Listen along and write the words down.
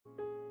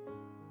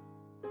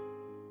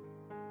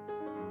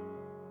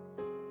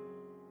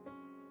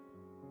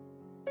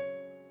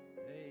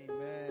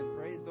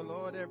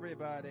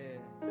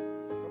everybody.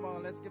 Come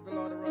on, let's give the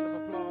Lord a round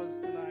of applause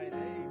tonight.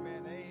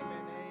 Amen,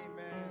 amen,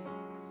 amen.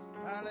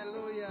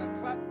 Hallelujah.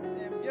 Clap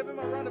him. Give him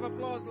a round of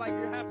applause like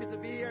you're happy to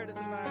be here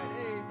tonight.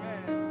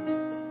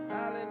 Amen.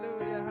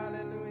 Hallelujah,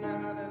 hallelujah,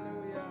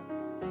 hallelujah.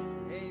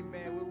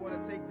 Amen. We want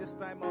to take this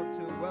time out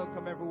to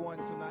welcome everyone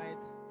tonight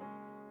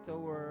to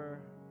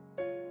our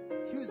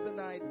Tuesday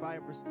night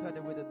Bible study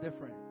with a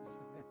difference.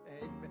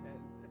 Amen.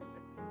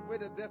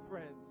 With a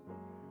difference.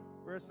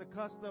 We're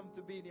accustomed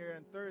to being here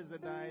on Thursday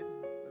night,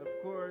 but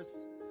of course,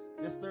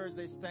 this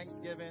Thursday is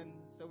Thanksgiving,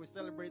 so we're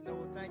celebrating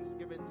our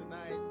Thanksgiving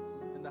tonight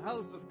in the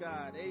house of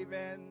God.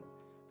 Amen.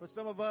 For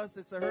some of us,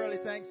 it's an early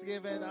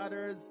Thanksgiving.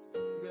 Others,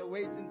 you're going to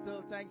wait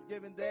until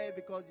Thanksgiving Day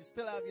because you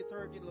still have your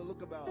turkey to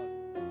look about.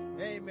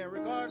 Amen.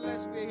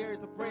 Regardless, we're here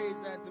to praise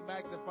and to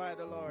magnify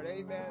the Lord.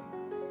 Amen.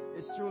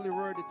 It's truly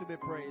worthy to be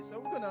praised. So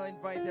we're going to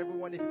invite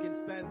everyone, if you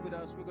can stand with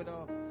us, we're going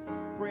to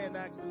pray and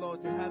ask the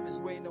Lord to have His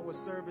way in our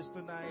service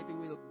tonight. He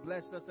will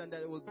bless us and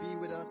that it will be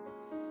with us.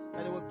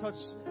 And it will touch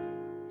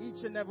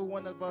each and every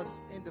one of us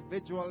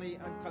individually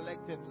and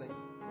collectively.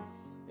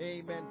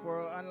 Amen. For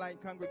our online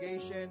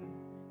congregation,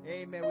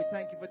 amen. We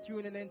thank you for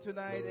tuning in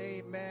tonight.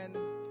 Amen.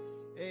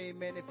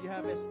 Amen. If you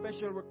have a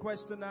special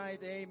request tonight,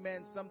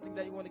 amen, something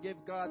that you want to give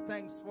God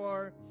thanks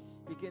for,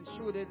 you can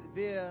shoot it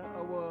via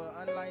our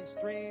online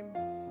stream.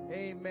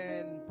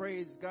 Amen.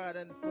 Praise God.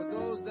 And for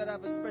those that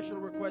have a special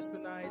request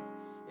tonight,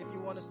 if you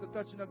want us to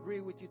touch and agree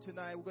with you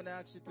tonight, we're going to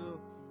ask you to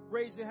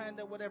raise your hand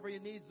at whatever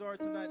your needs are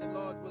tonight. The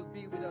Lord will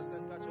be with us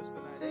and touch us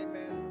tonight.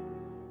 Amen.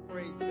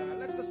 Praise God.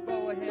 Let's just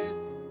bow our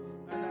heads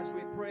and as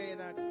we pray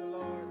and ask the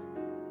Lord.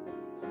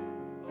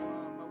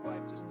 My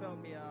wife just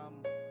told me,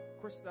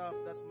 Christoph,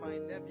 that's my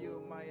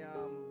nephew,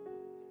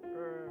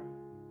 her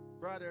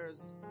brother's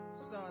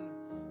son,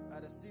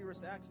 had a serious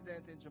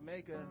accident in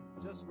Jamaica.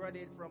 Just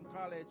graduated from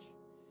college,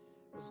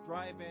 was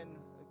driving,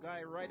 a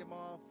guy write him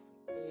off.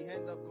 He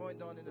ended up going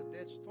down in the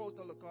ditch,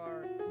 totaled the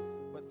car.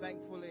 But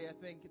thankfully, I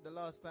think the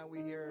last time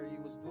we hear, he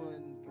was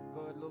doing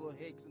good, little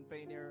aches and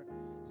pain here.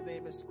 His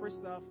name is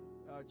Christoph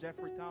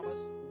Jeffrey Thomas.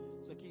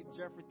 So keep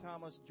Jeffrey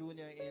Thomas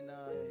Jr. in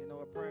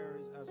our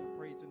prayers as we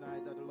pray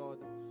tonight that the Lord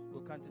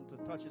will continue to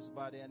touch his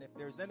body. And if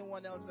there's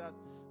anyone else that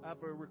have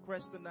a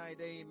request tonight,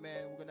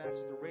 amen, we're going to ask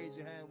you to raise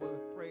your hand. We'll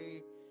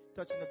pray,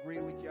 touch and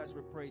agree with you as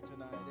we pray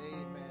tonight.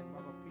 Amen.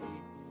 Mama P.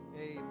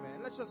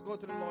 Amen. Let's just go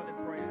to the Lord in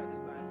prayer at this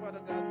time.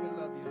 Father God, we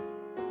love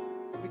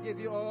you. We give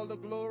you all the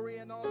glory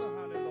and all the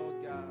honor,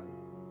 Lord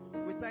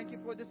God. We thank you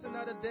for this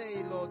another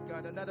day, Lord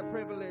God, another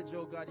privilege,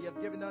 oh God, you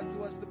have given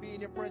unto us to be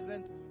in your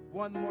presence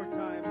one more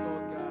time,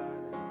 Lord God.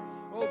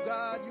 Oh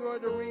God, you are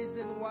the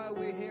reason why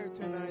we're here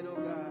tonight, oh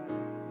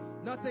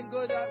God. Nothing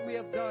good that we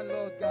have done,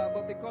 Lord God,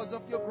 but because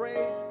of your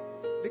grace,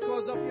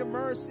 because of your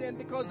mercy, and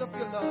because of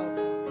your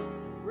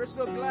love. We're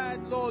so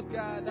glad, Lord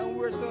God, and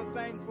we're so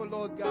thankful,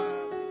 Lord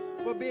God,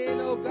 for being,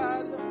 oh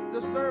God,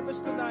 the service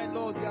tonight,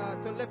 Lord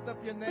God, to lift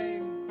up your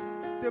name,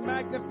 to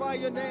magnify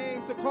your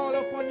name, to call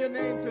upon your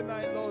name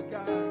tonight, Lord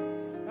God.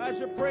 As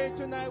you pray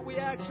tonight, we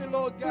ask you,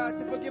 Lord God,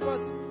 to forgive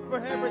us for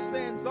every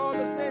sins, all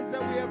the sins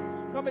that we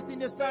have committed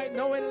in your sight,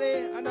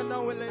 knowingly and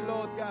unknowingly,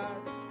 Lord God.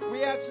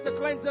 We ask you to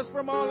cleanse us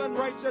from all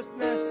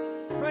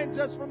unrighteousness, cleanse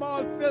us from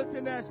all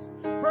filthiness,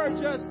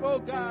 purge us, oh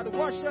God,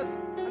 wash us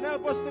and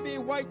help us to be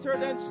whiter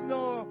than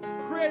snow,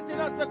 create in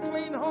us a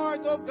clean heart,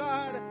 oh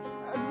God,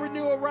 and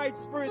renew a right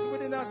spirit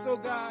within us, oh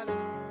God.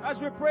 As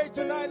we pray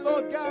tonight,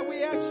 Lord God,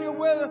 we ask your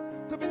will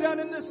to be done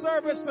in this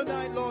service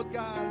tonight, Lord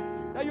God.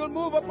 That you'll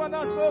move upon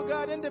us, oh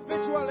God,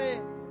 individually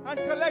and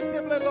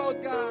collectively,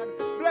 Lord God.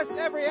 Bless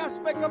every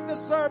aspect of this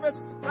service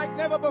like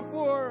never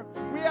before.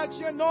 We ask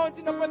your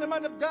anointing upon the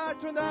man of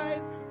God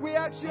tonight. We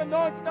ask your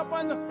anointing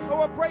upon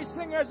our praise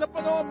singers,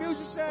 upon our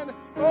musicians.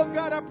 Oh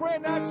God, I pray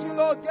and ask you,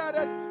 Lord God,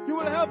 that you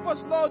will help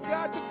us, Lord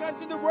God, to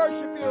continue to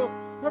worship you.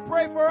 We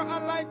pray for our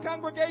online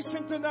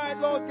congregation tonight,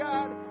 Lord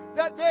God,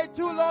 that they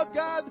too, Lord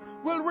God,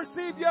 will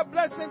receive your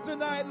blessing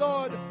tonight,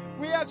 Lord.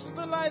 We ask you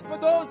tonight for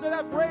those that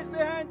have raised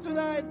their hand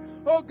tonight,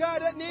 oh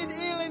God, that need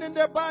healing in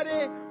their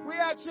body. We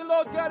ask you,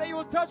 Lord God, that you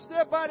will touch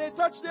their body,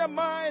 touch their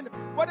mind,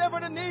 whatever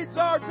the needs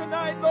are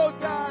tonight, Lord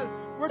God.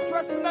 We're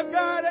trusting a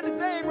God that is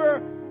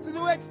able to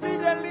do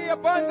exceedingly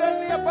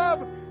abundantly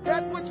above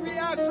that which we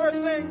ask or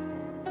think.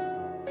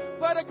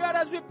 Father God,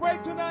 as we pray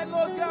tonight,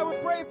 Lord God, we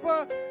pray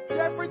for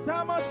Jeffrey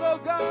Thomas,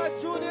 oh God,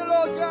 Junior,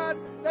 Lord God,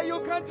 that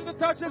you continue to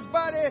touch his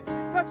body,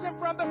 touch him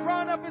from the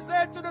crown of his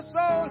head to the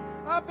sole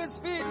of his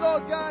feet,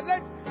 Lord God.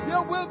 Let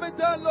your will be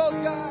done, Lord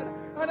God.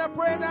 And I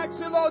pray and ask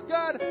you, Lord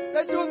God,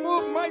 that you'll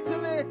move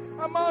mightily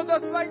among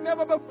us like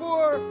never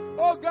before.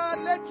 Oh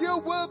God, let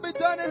your will be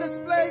done in this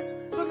place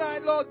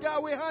tonight, Lord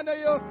God. We honor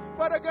you.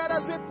 Father God,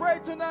 as we pray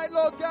tonight,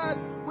 Lord God,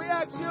 we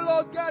ask you,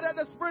 Lord God, that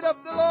the Spirit of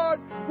the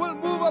Lord will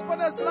move upon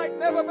us like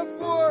never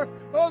before.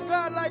 Oh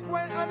God, like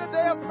when on the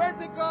day of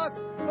Pentecost,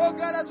 oh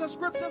God, as the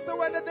scriptures say,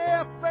 when the day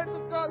of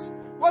Pentecost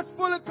was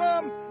fully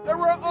come, that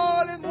we're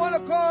all in one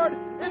accord,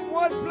 in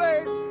one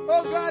place.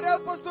 Oh God,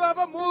 help us to have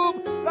a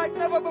move like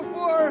never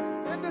before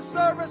in this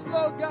service,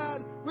 Lord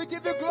God. We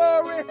give you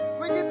glory,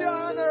 we give you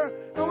honor,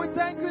 and we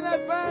thank you in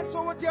advance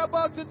for what you're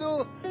about to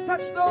do.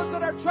 Touch those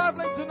that are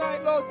traveling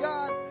tonight, Lord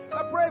God.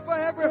 I pray for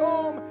every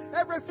home,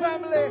 every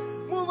family.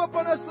 Move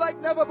upon us like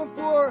never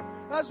before.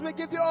 As we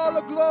give you all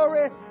the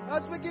glory,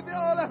 as we give you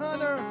all the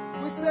honor,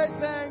 we say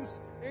thanks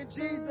in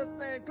Jesus'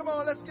 name. Come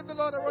on, let's give the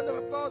Lord a round of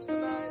applause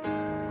tonight.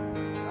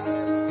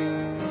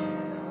 Hallelujah.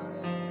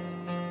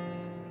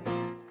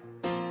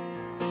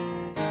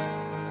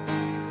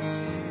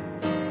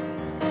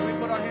 We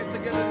put our hands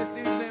together this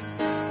evening.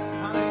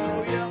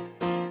 Hallelujah.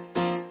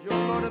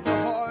 You're Lord of the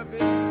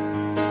harvest,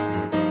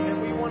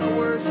 and we want to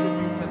worship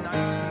you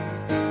tonight,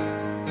 Jesus.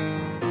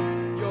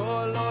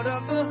 You're Lord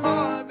of the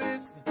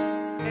harvest,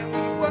 and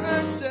we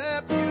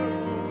worship you.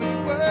 We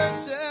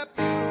worship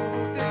you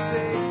this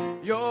day.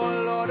 You're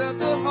Lord of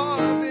the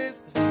harvest,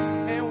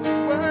 and we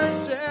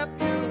worship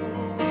you.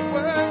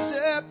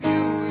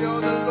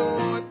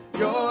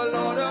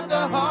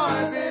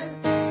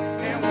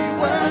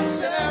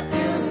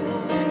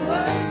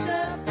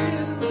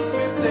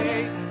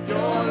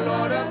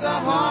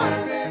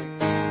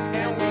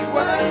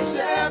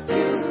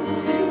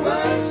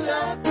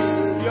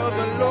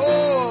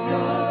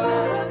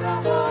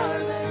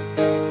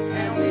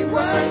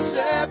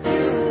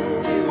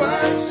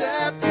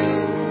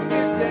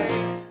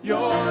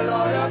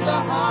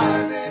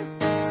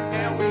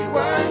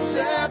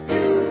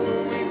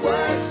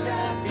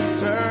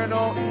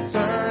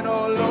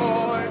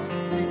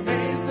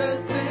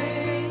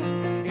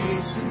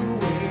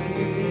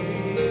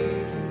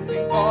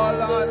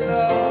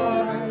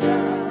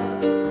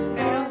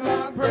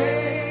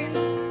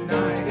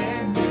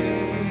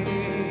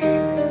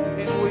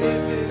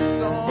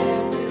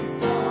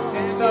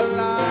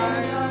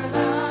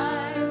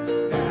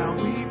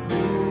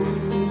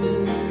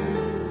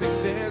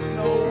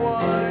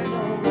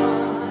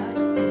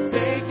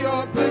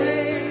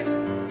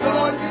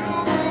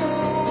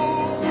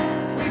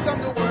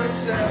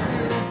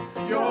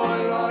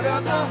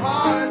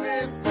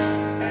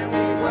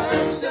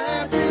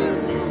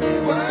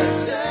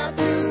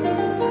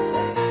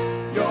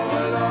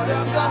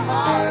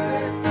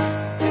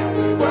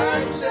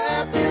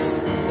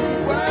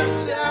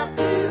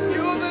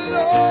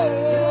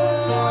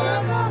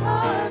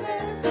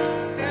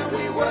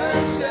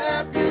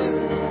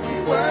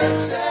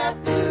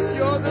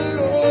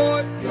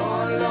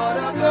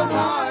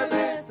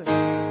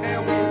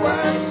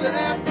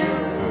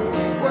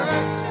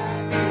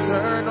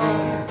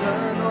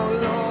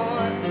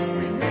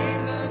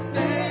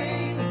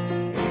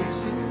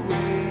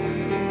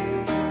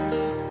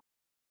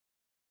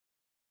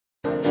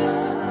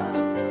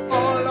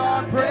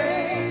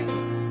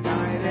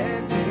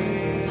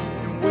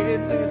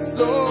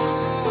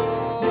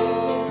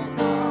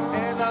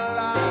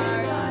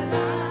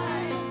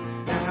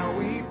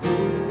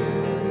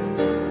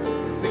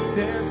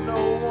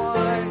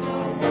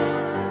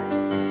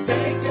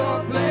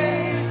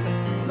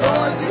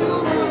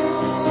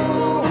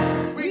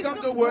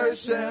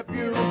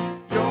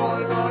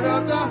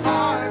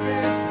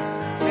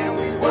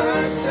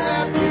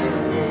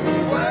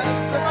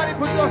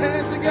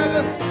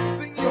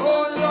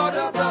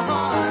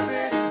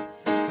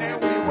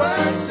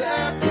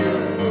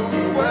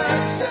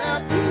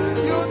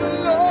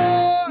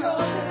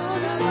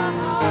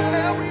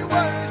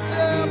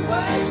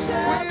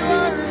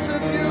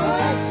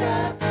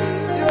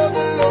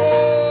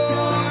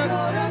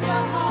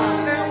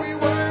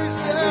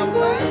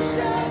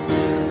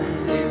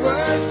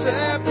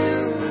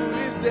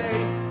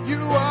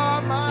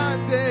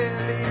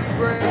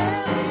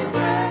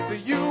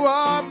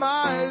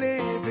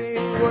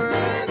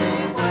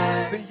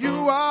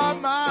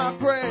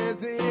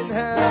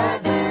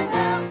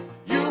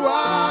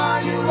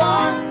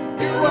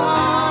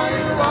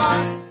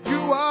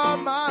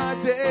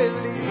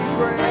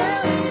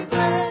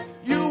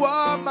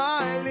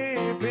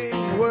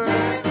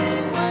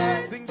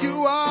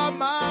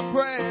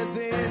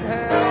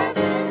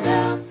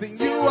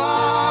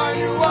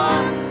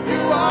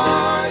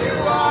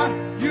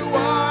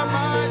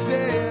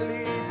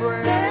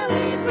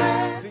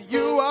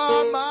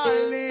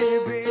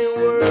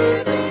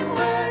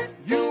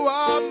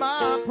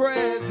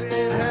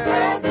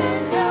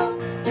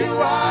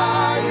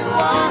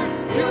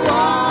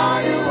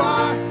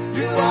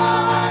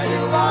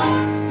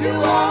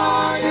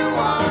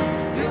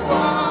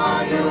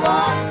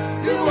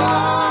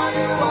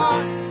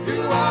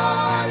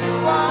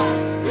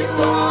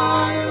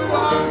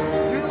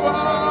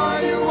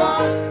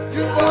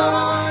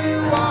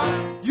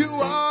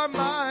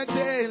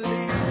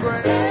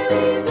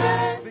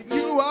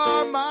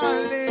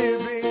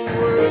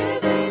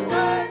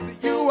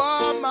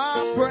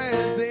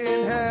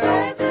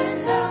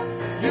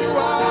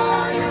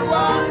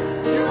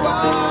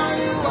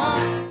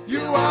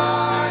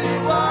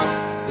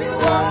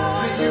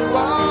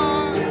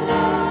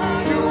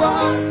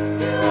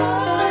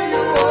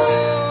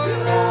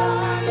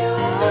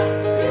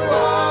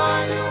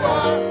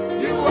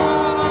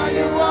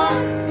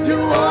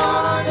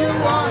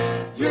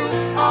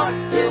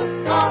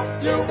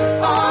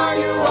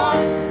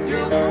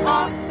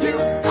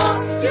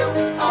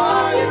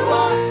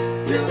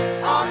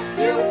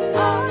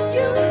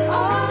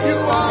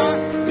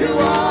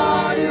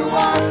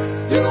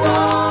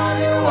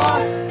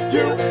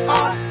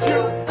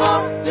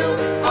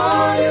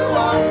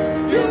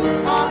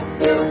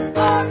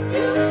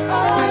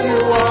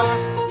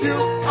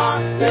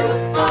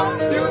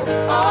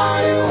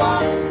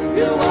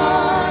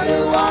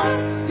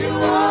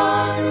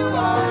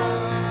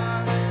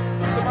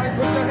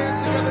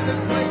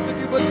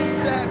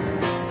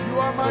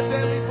 our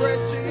daily bread,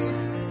 Jesus.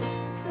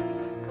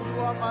 You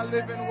are my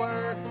living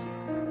word.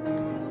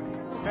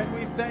 And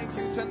we thank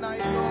you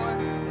tonight, Lord.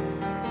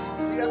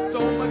 We have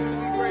so much to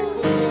be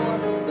grateful for,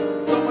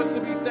 so much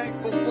to be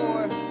thankful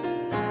for.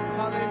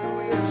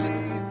 Hallelujah,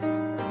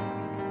 Jesus.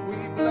 We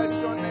bless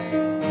your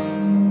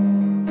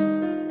name.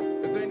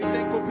 Is there any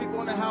thankful people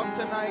in the house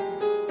tonight?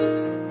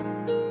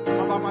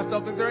 I'm by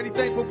myself. Is there any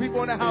thankful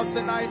people in the house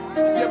tonight?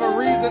 You have a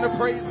reason to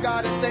praise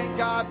God and thank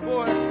God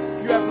for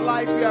it. You have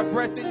life, you have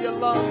breath in your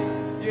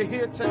lungs. You're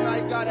here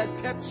tonight. God has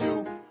kept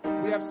you.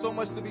 We have so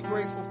much to be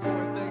grateful for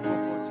and thankful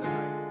for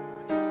tonight.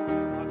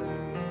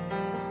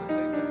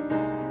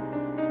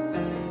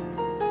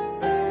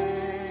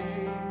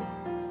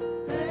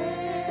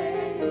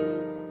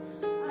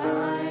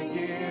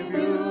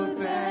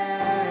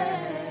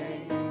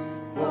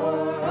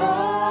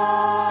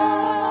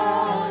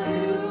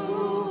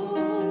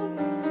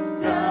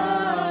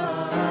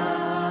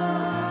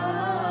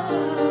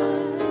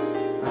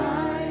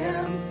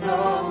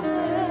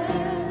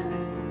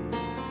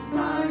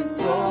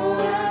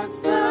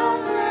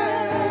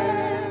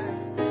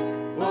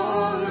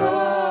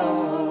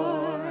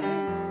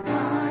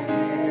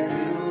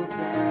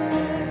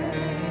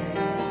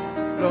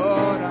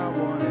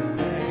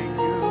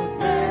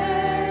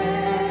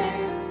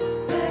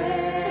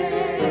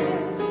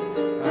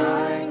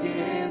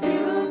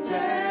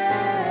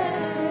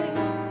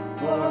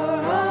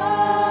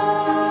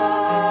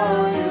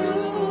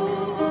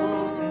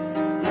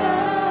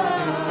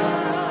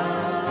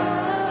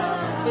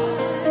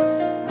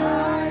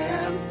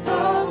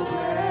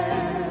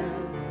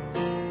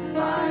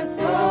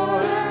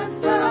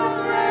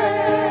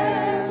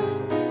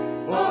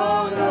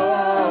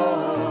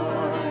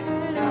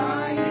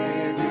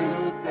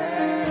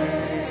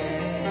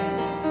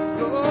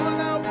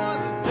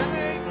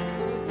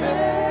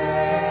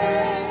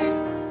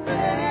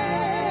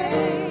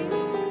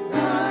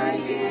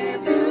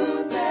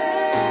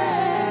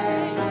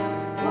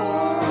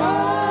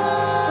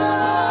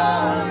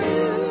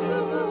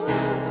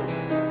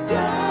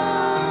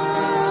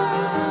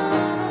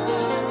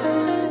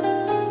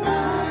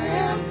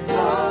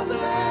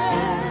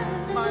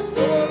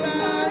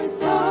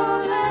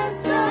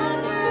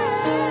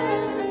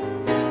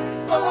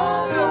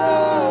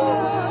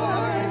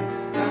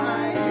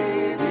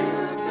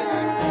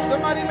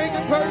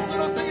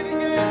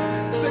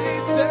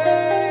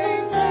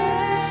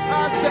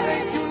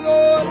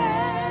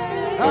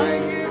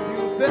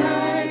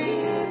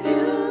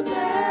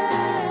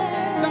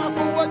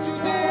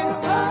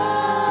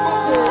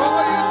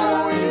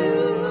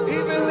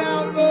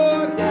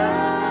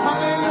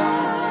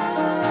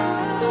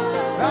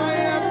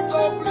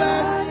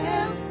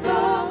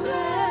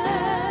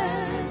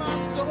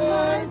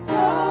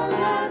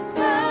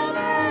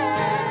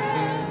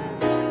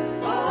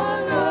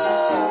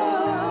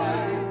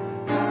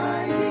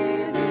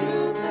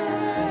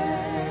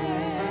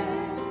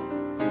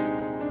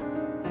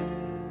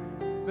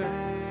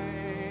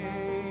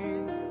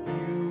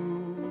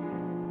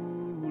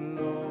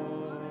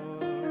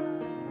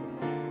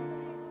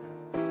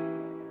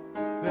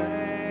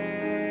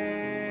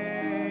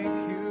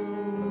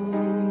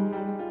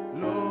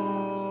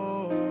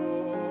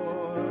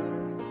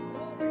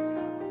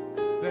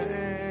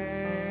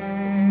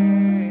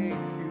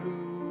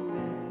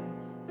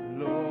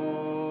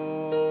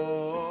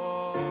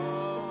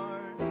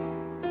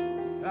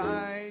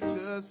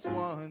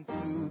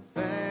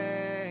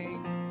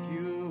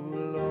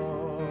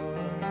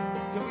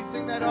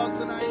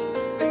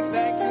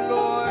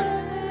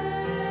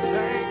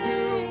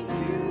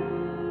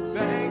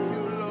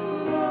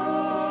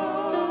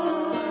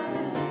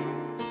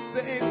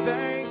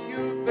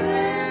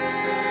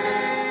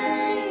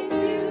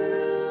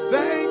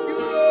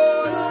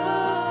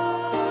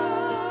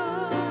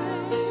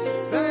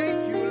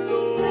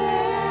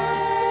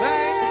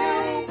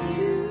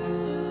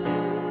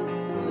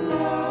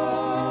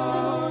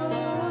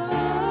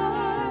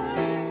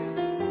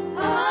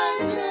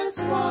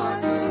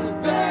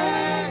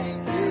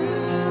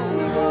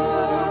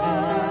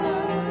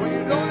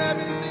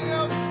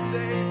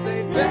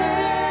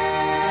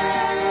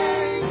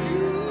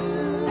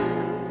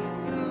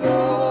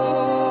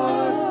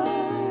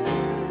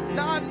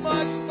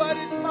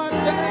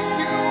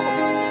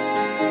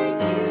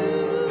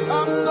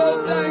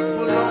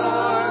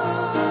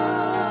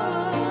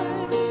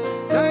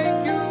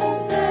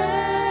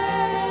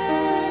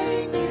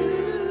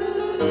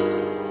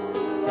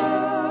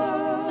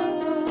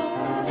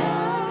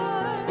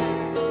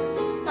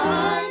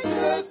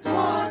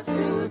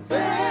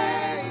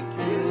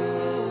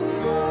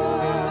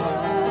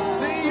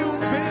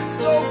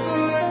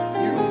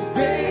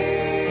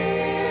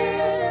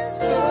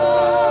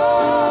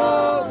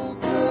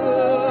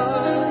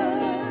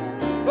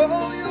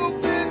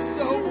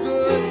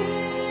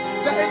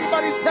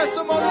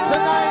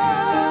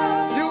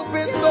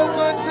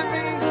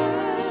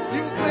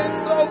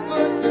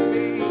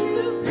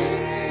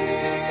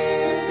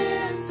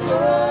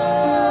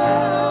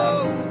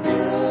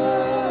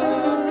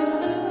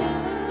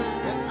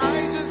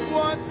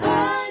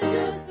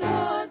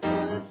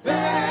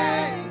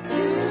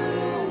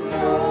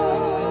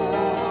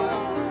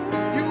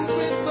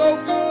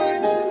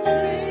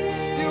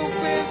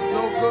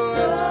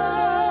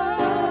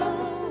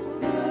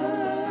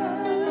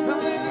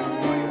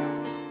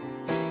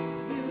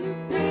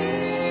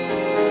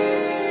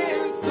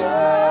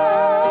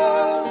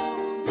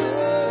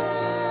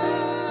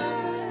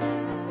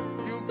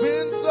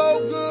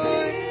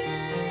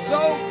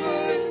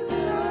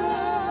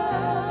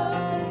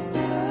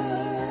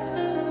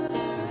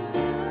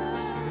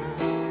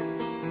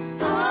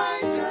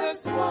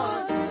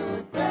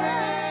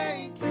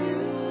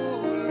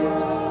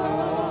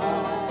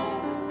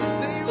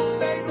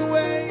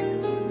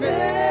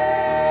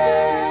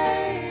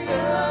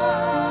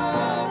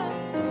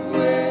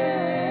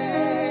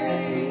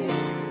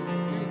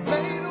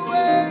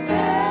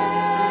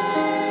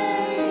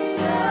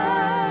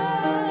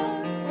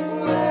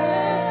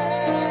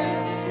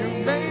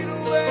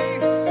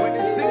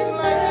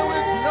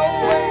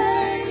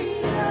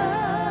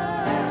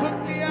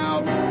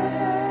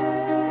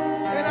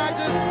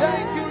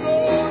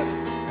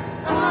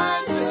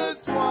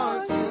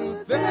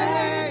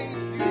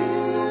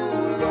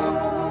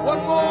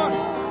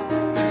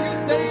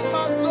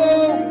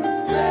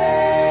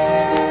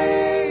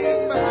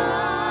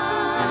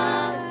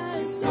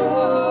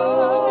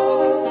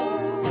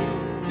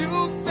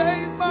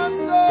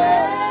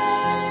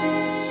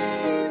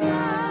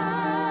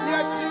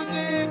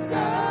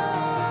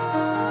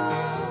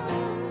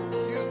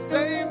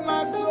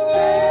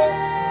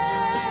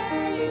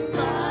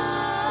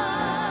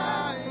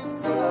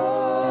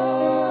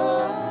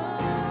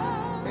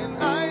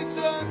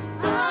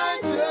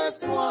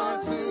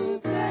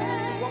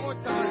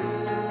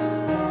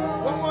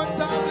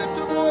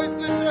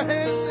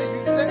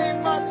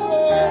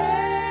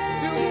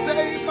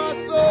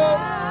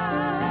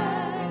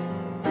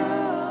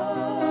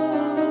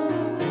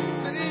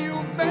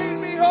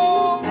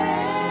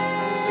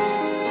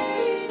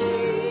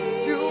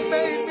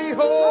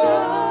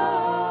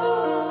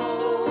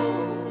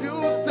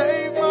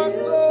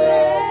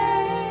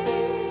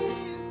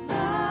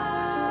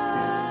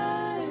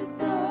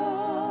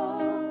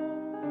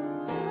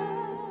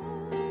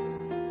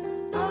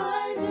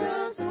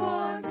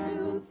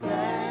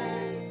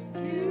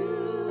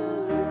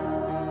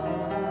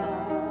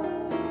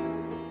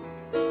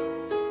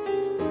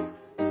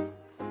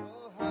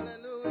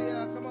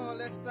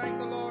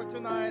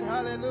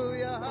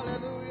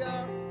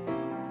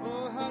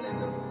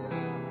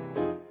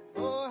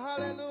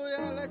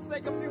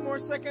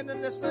 second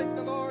and let's thank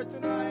the Lord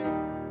tonight.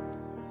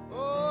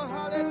 Oh,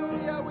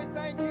 hallelujah. We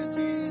thank you,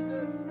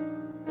 Jesus.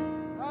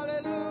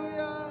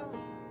 Hallelujah.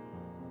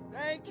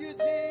 Thank you,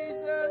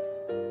 Jesus.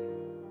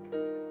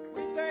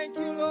 We thank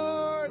you,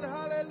 Lord.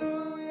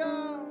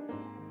 Hallelujah.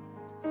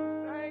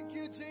 Thank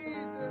you,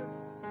 Jesus.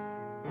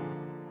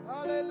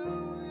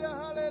 Hallelujah.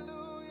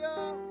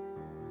 Hallelujah.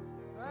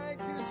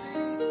 Thank you,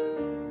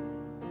 Jesus.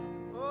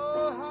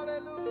 Oh,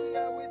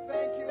 hallelujah. We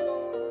thank you,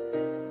 Lord.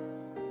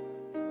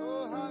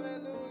 Oh,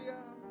 hallelujah.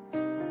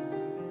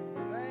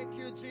 Thank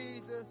you,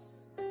 Jesus.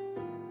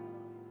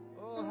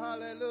 Oh,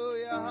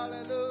 hallelujah,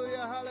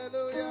 hallelujah,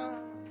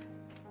 hallelujah.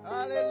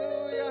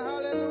 Hallelujah,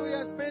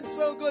 hallelujah. It's been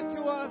so good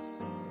to us.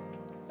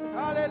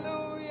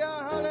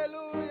 Hallelujah,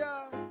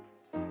 hallelujah.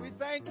 We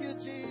thank you,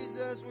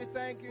 Jesus. We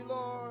thank you,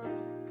 Lord.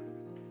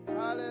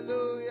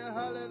 Hallelujah,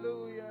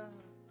 hallelujah.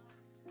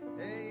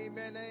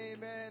 Amen,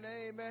 amen,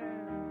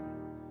 amen.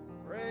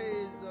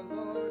 Praise the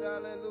Lord,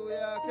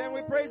 hallelujah. Can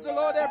we praise the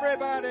Lord,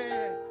 everybody?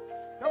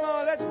 Come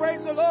on, let's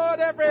praise the Lord,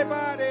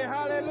 everybody.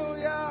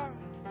 Hallelujah.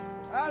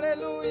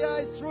 Hallelujah.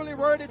 It's truly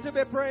worthy to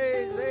be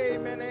praised.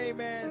 Amen,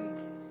 amen.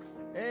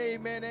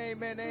 Amen,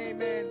 amen,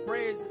 amen.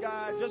 Praise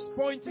God. Just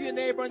point to your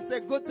neighbor and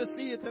say, good to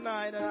see you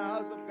tonight in the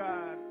house of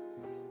God.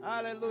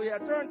 Hallelujah.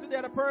 Turn to the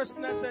other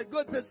person and say,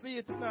 good to see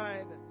you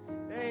tonight.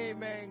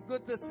 Amen.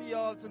 Good to see you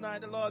all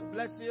tonight. The Lord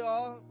bless you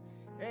all.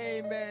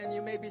 Amen.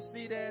 You may be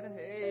seated.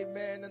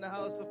 Amen. In the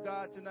house of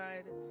God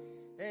tonight.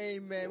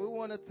 Amen. We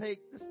want to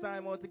take this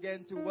time out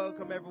again to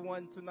welcome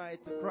everyone tonight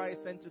to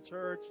Christ Center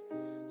Church.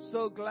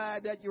 So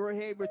glad that you were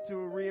able to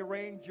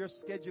rearrange your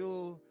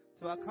schedule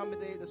to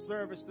accommodate the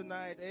service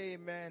tonight.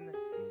 Amen.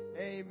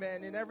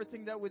 Amen. In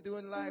everything that we do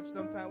in life,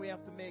 sometimes we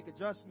have to make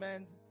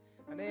adjustment.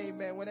 And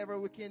amen. Whenever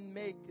we can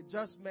make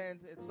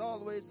adjustment, it's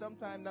always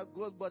sometimes not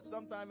good, but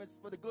sometimes it's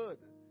for the good.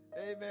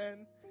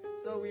 Amen.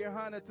 So we are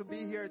honored to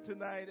be here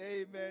tonight.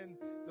 Amen.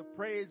 To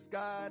praise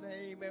God.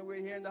 Amen.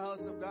 We're here in the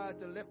house of God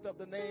to lift up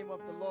the name of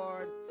the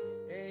Lord.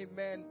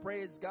 Amen.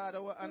 Praise God.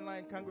 Our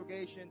online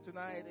congregation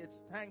tonight,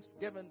 it's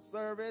Thanksgiving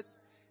service.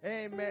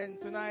 Amen.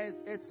 Tonight,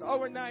 it's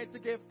our night to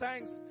give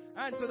thanks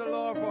unto the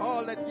Lord for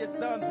all that He has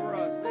done for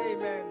us.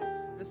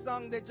 Amen. The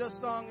song they just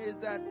sung is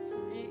that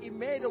He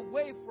made a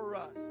way for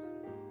us.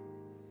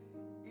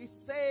 He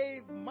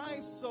saved my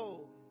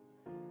soul.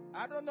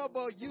 I don't know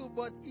about you,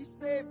 but He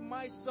saved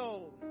my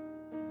soul.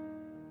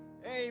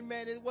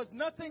 Amen. It was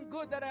nothing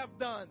good that I've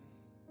done,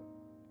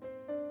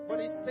 but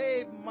He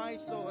saved my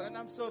soul. And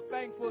I'm so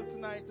thankful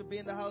tonight to be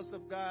in the house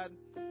of God.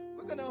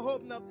 We're going to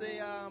open up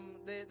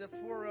the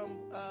forum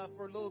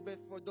for a little bit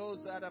for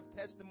those that have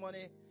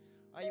testimony.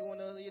 You want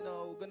to,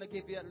 we're going to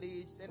give you at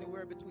least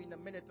anywhere between a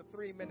minute to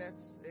 3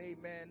 minutes.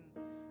 Amen.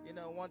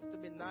 Want it to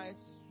be nice,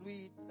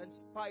 sweet, and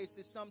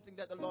spicy, something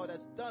that the Lord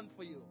has done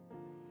for you.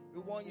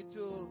 We want you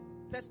to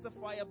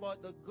testify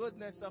about the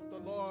goodness of the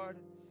Lord.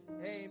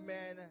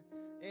 Amen.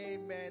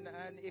 Amen.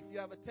 And if you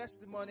have a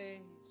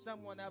testimony,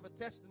 someone have a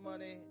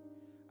testimony,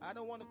 I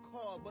don't want to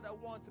call, but I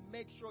want to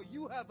make sure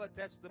you have a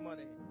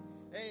testimony.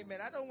 Amen.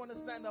 I don't want to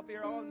stand up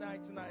here all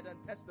night tonight and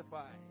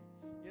testify.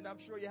 I'm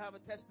sure you have a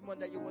testimony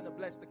that you want to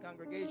bless the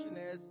congregation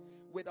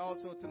with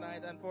also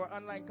tonight. And for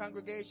online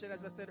congregation, as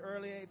I said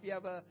earlier, if you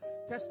have a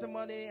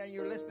testimony and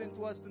you're listening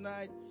to us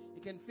tonight,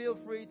 you can feel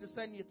free to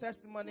send your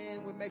testimony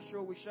and we'll make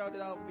sure we shout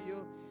it out for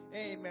you.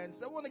 Amen.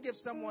 So I want to give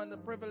someone the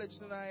privilege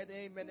tonight,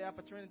 amen, the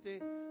opportunity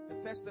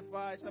to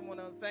testify. Someone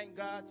to thank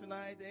God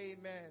tonight.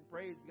 Amen.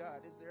 Praise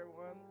God. Is there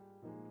one?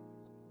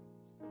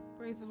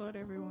 Praise the Lord,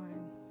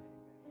 everyone.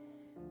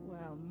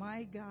 Well,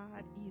 my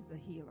God is a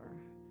healer.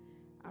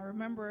 I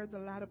remember the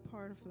latter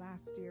part of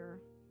last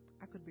year,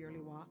 I could barely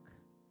walk,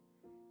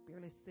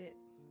 barely sit,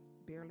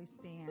 barely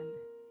stand,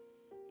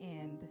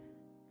 and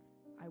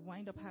I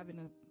wind up having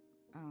a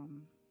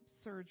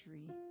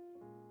surgery,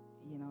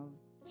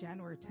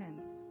 January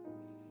 10th.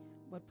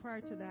 But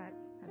prior to that,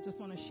 I just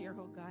want to share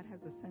how God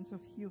has a sense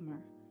of humor.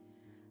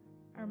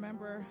 I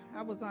remember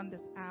I was on this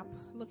app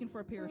looking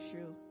for a pair of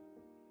shoes.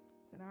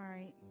 I said, all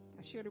right.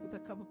 I shared it with a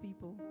couple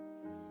people,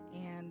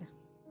 and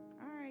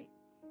all right,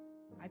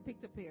 I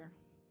picked a pair.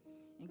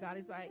 And God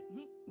is like,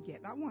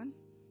 get that one.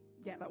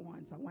 Get that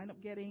one. So I wind up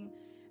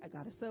I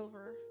got a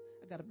silver,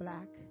 I got a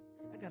black,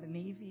 I got a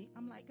navy.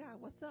 I'm like, God,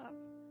 what's up?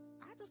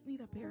 I just need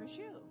a pair of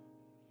shoes.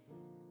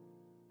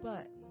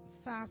 But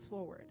fast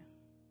forward,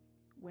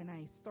 when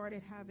I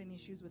started having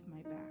issues with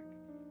my back,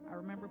 I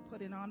remember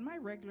putting on my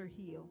regular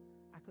heel.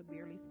 I could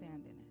barely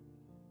stand in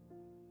it.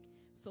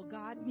 So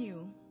God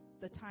knew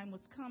the time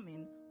was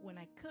coming when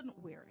I couldn't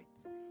wear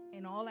it.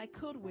 And all I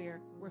could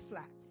wear were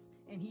flats.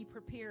 And He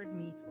prepared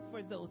me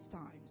for those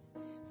times.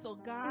 So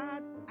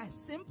God, as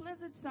simple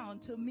as it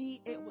sounds, to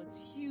me it was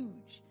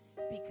huge,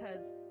 because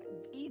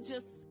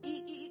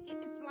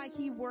it's like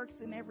He works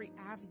in every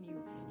avenue.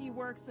 He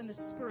works in the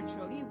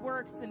spiritual. He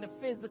works in the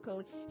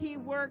physical. He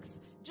works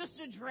just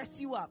to dress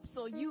you up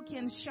so you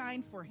can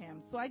shine for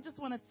Him. So I just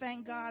want to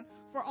thank God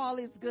for all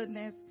His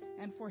goodness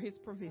and for His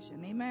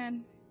provision.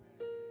 Amen.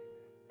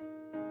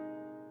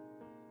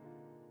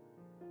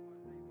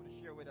 Want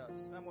to share with us?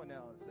 Someone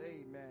else.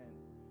 Amen.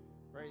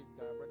 Praise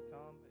God, Brother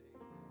Tom.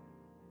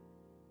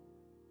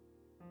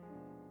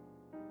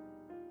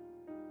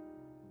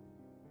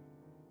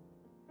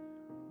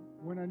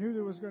 When I knew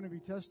there was going to be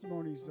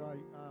testimonies, I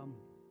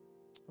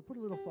put a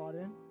little thought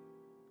in.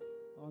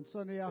 On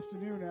Sunday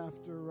afternoon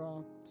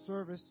after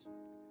service,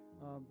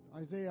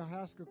 Isaiah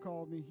Hasker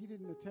called me. He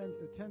didn't attend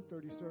the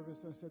 10:30 service.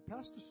 I said,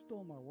 Pastor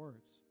stole my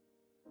words.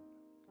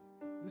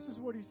 This is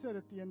what he said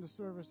at the end of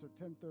service at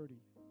 10:30.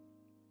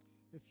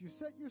 If you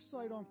set your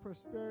sight on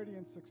prosperity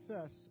and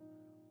success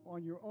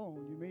on your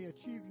own, you may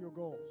achieve your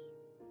goals.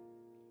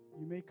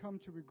 You may come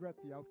to regret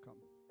the outcome.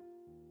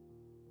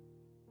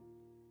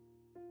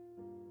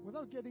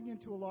 Without getting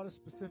into a lot of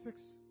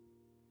specifics,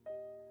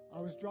 I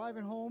was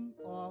driving home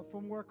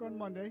from work on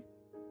Monday.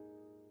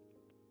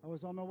 I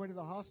was on my way to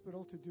the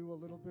hospital to do a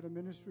little bit of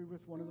ministry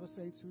with one of the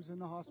saints who's in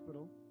the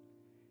hospital.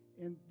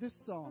 And this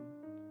song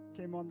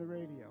came on the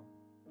radio.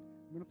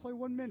 I'm going to play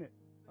 1 minute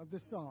of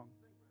this song.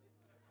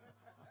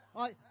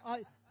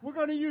 We're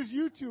going to use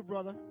YouTube,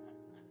 brother.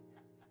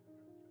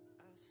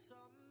 I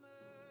saw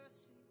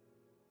mercy.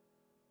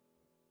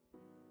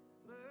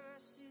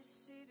 Mercy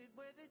seated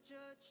where the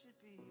judge should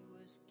be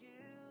was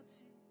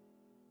guilty.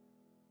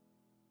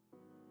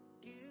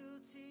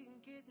 Guilty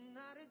and getting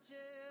out of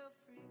jail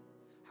free.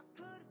 How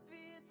could it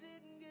be I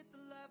didn't get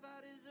the life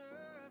I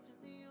deserved?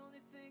 And the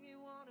only thing he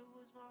wanted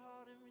was my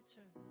heart in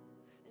return.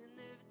 And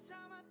every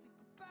time I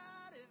think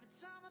about it, every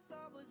time I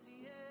thought was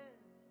the end,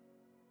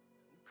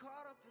 I'm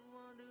caught up in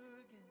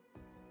wonder again.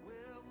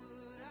 Where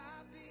would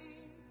I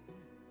be?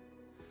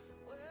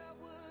 Where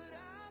would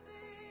I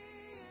be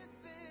if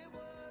it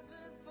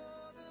wasn't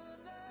for the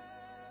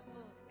love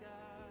of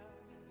God?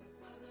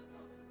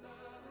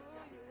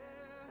 Oh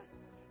yeah,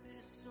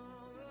 this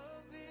song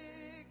of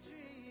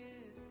victory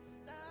is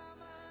now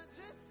mine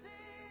to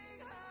sing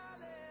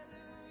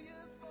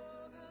hallelujah,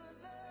 for the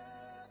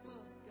love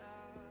of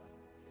God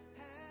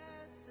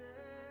has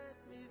set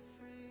me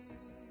free.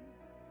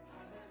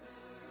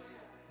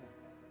 Hallelujah.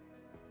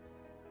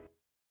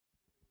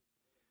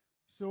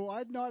 So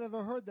I'd not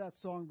ever heard that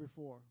song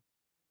before.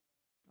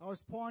 I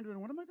was pondering,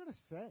 what am I going to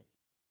say?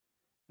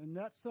 And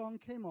that song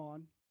came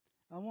on.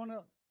 I want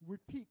to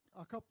repeat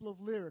a couple of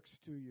lyrics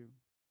to you.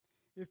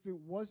 If it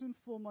wasn't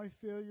for my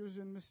failures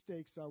and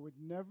mistakes, I would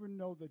never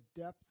know the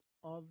depth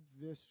of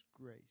this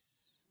grace.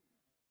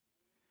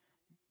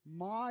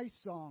 My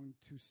song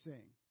to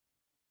sing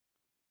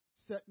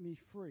set me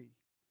free.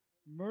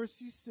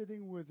 Mercy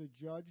sitting where the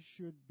judge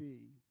should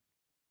be.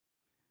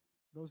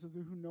 Those of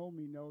you who know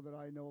me know that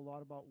I know a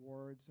lot about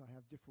words. I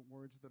have different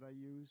words that I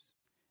use,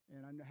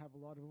 and I have a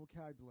lot of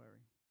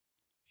vocabulary.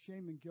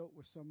 Shame and guilt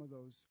were some of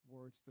those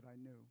words that I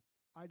knew.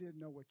 I didn't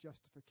know what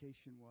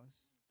justification was.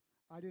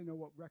 I didn't know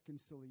what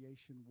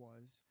reconciliation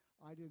was.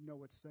 I didn't know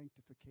what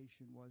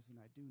sanctification was, and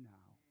I do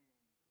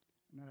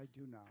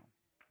now.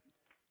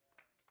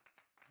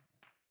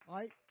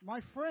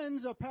 My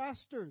friends are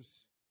pastors,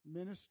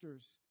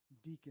 ministers,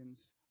 deacons.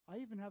 I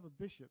even have a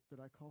bishop that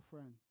I call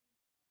friend.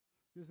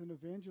 There's an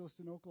evangelist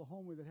in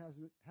Oklahoma that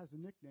has a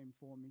nickname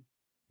for me.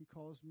 He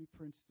calls me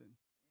Princeton.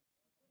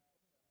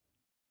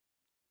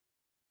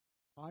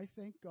 I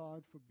thank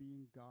God for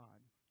being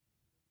God,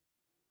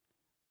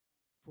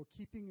 for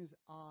keeping his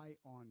eye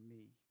on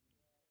me,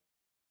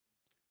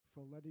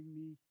 for letting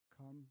me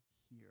come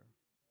here.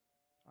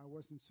 I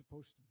wasn't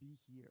supposed to be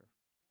here,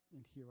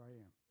 and here I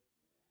am.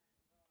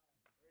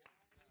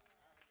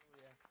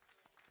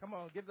 Come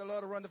on, give the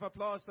Lord a round of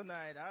applause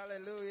tonight.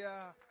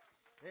 Hallelujah.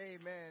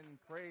 Amen.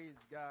 Praise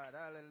God.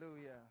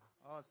 Hallelujah.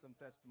 Awesome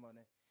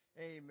testimony.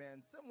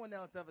 Amen. Someone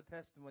else have a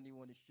testimony you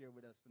want to share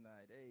with us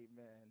tonight.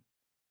 Amen.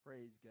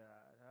 Praise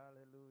God.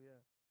 Hallelujah.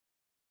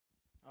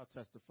 I'll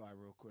testify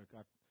real quick.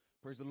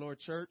 Praise the Lord,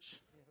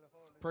 church.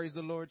 Praise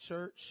the Lord,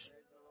 church.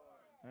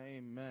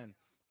 Amen.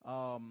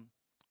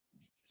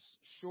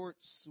 Short,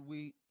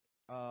 sweet.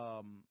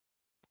 I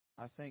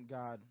thank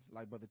God,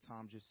 like Brother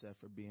Tom just said,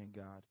 for being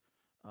God.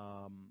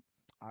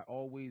 I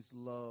always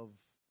love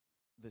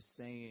the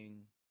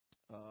saying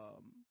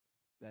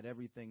that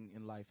everything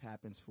in life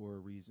happens for a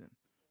reason,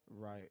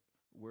 right?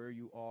 Where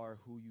you are,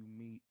 who you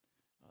meet,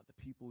 the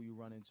people you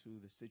run into,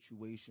 the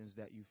situations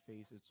that you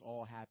face, it's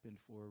all happened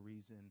for a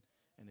reason,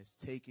 and it's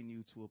taken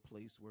you to a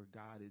place where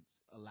God has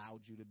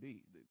allowed you to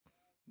be.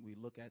 We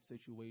look at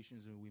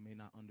situations and we may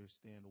not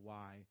understand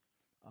why,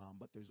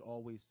 but there's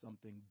always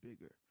something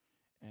bigger.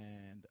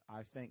 And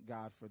I thank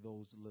God for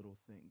those little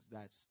things.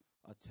 That's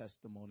a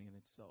testimony in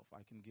itself.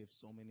 I can give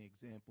so many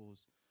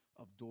examples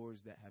of doors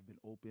that have been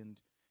opened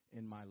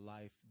in my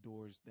life,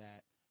 doors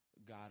that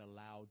God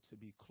allowed to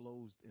be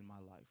closed in my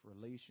life,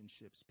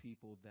 relationships,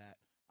 people that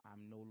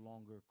I'm no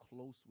longer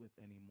close with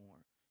anymore.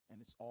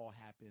 And it's all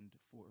happened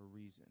for a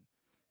reason.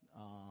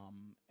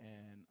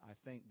 And I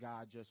thank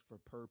God just for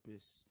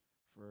purpose,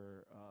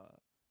 for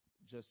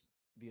just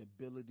the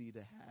ability to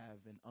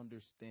have an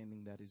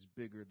understanding that is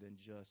bigger than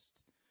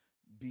just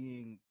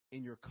being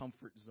in your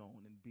comfort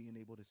zone and being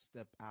able to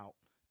step out.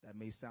 That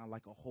may sound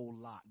like a whole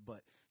lot,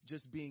 but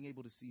just being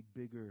able to see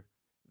bigger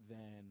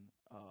than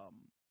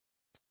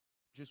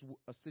just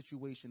a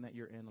situation that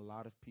you're in. A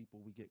lot of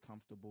people, we get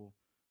comfortable,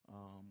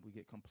 we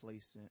get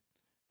complacent.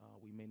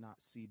 We may not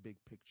see big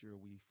picture.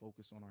 We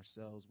focus on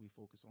ourselves. We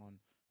focus on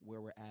where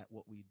we're at,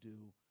 what we do.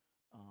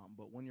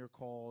 But when you're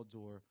called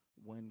or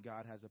when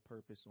God has a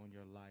purpose on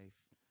your life,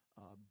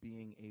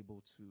 being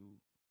able to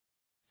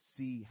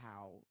see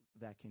how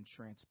that can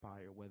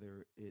transpire,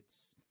 whether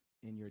it's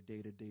in your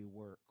day-to-day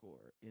work or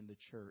in the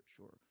church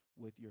or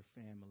with your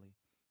family.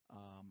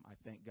 I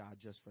thank God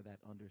just for that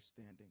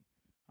understanding.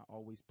 I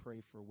always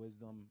pray for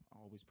wisdom. I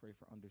always pray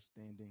for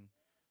understanding.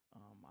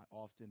 I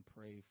often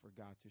pray for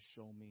God to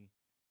show me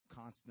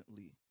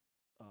constantly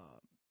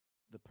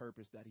the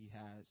purpose that he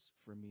has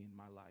for me in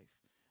my life.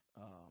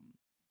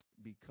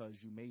 Because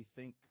you may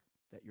think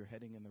that you're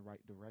heading in the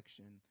right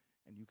direction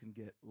and you can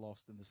get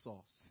lost in the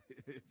sauce,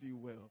 if you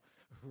will,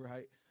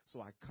 right?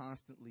 So I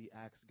constantly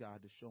ask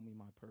God to show me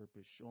my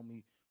purpose, show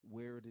me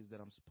where it is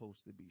that I'm supposed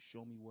to be,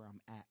 show me where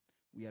I'm at.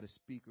 We had a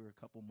speaker a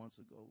couple months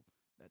ago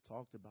that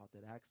talked about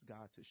that. Ask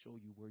God to show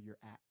you where you're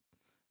at,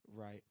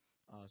 right?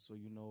 So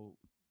you know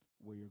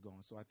where you're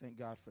going. So I thank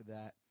God for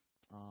that.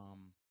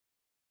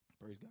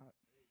 Praise God.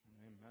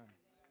 Amen.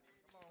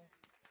 Come on.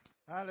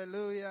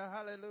 Hallelujah.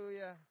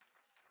 Hallelujah.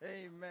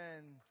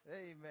 Amen.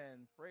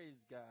 Amen. Praise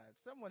God.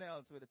 Someone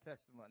else with a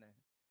testimony.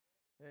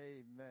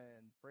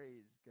 Amen.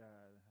 Praise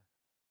God.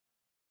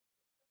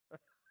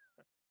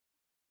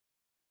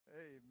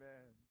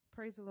 Amen.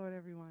 Praise the Lord,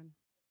 everyone.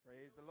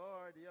 Praise the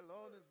Lord. He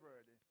alone is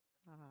worthy.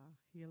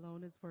 He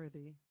alone is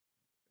worthy.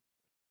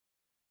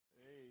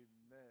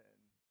 Amen.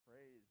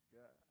 Praise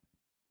God.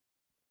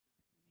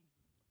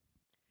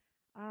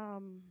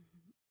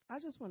 I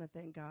just want to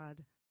thank God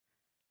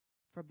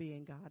for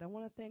being God. I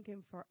want to thank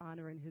him for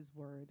honoring his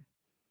word.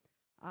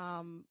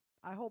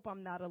 I hope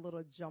I'm not a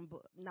little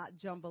not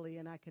jumbly,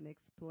 and I can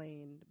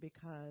explain,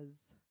 because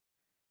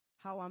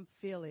how I'm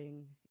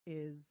feeling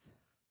is,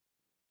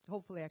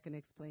 hopefully I can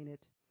explain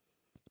it.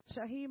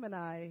 Shaheem and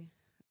I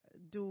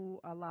do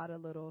a lot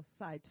of little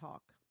side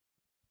talk,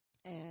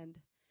 and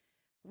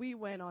we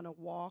went on a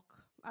walk.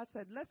 I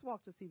said, let's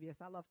walk to CVS.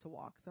 I love to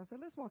walk. So I said,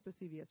 let's walk to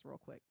CVS real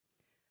quick.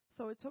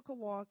 So it took a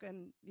walk,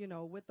 and, you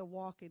know, with the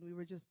walking, we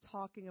were just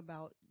talking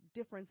about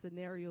different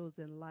scenarios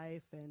in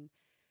life, and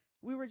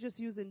we were just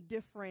using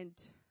different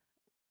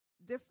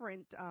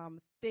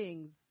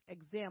things,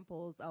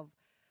 examples of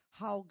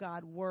how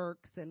God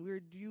works, and we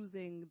were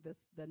using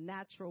the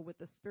natural with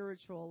the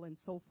spiritual and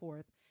so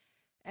forth.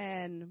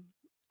 And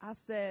I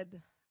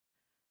said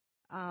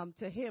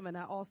to him, and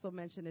I also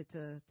mentioned it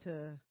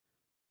to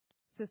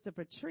Sister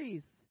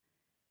Patrice,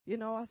 you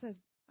know, I said,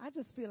 I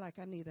just feel like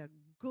I need a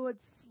good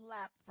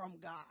slap from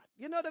God.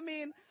 You know what I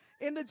mean?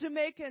 In the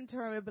Jamaican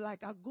term, it'd be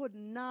like a good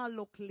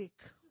look lick.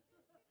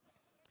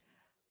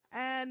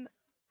 And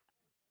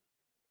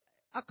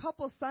a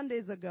couple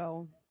Sundays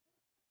ago,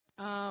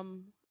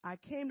 I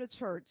came to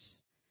church,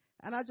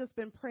 and I just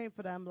been praying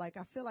for them. Like,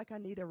 I feel like I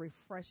need a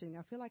refreshing.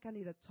 I feel like I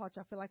need a touch.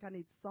 I feel like I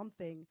need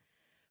something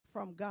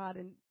from God.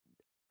 And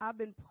I've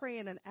been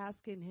praying and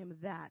asking him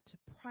that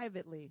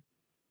privately.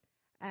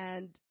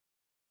 And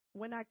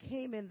when I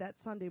came in that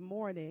Sunday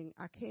morning,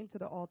 I came to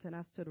the altar, and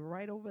I stood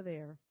right over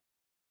there.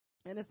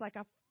 And it's like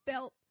I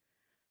felt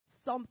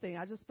something.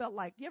 I just felt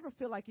like, you ever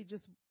feel like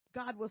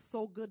God was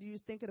so good, you're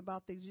thinking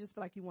about things, you just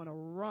feel like you want to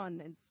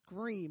run and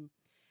scream.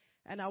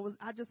 And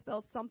I just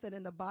felt something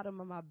in the bottom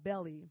of my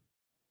belly.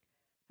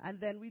 And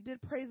then we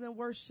did praise and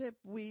worship.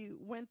 We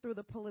went through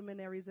the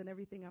preliminaries and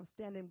everything. I'm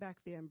standing back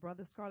there, and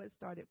Brother Scarlett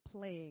started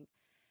playing.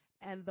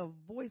 And the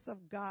voice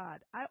of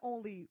God, I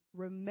only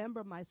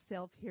remember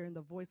myself hearing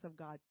the voice of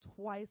God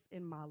twice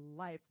in my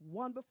life.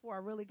 One before I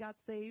really got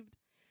saved,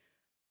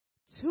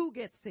 two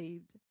get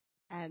saved,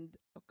 and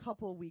a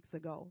couple of weeks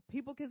ago.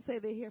 People can say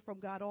they hear from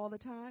God all the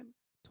time,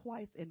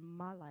 twice in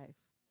my life.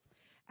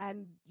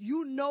 And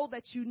you know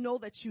that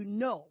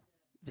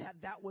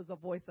that was a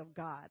voice of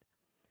God.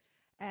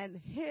 And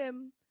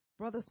him,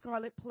 Brother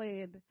Scarlett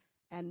playing,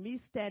 and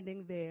me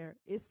standing there,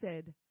 it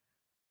said,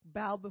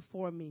 bow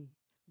before me.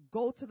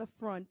 Go to the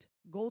front,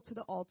 go to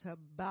the altar,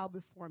 bow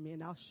before me,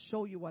 and I'll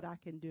show you what I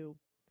can do.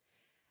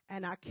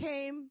 And I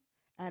came,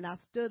 and I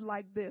stood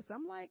like this.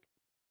 I'm like,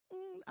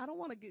 I don't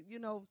want to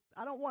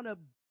I don't want to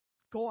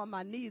go on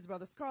my knees.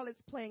 Brother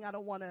Scarlett's playing. I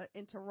don't want to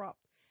interrupt.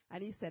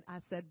 And I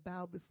said,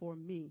 bow before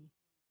me.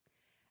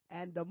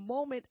 And the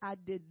moment I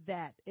did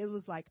that, it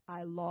was like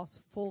I lost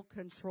full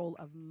control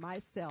of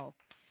myself.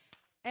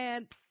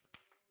 And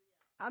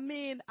I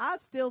mean, I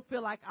still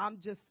feel like I'm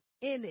just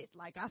in it.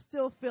 Like, I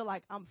still feel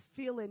like I'm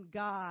feeling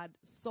God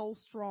so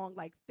strong.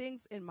 Like, things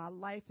in my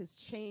life has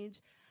changed.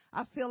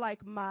 I feel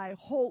like my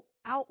whole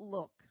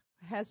outlook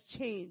has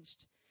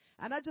changed.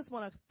 And I just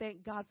want to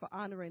thank God for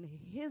honoring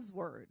his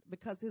word,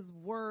 because his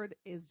word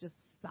is just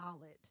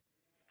solid.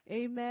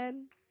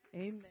 Amen.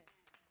 Amen.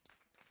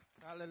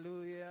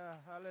 Hallelujah.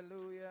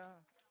 Hallelujah.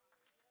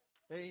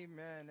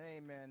 Amen.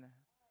 Amen.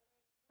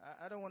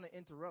 I don't want to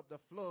interrupt the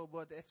flow,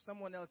 but if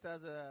someone else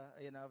has a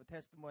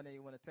testimony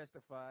you want to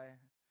testify,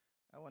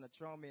 I want to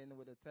throw me in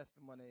with a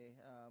testimony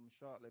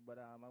shortly, but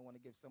I want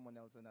to give someone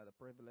else another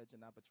privilege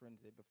and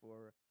opportunity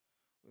before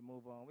we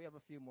move on. We have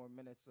a few more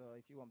minutes.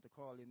 If you want to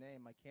call your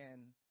name, I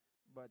can.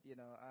 But,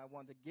 I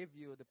want to give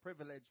you the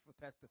privilege for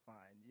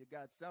testifying. You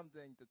got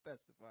something to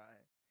testify.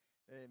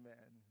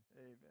 Amen.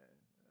 Amen.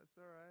 That's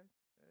all right.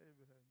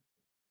 Amen.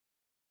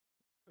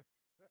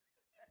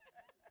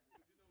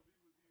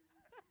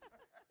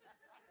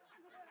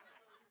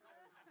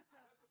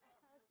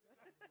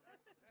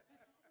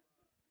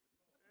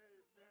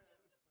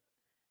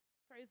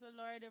 Praise the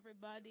Lord,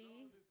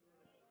 everybody.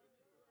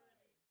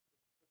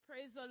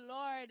 Praise the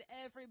Lord,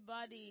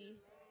 everybody.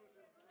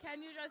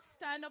 Can you just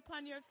stand up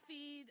on your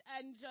feet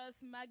and just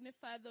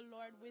magnify the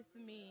Lord with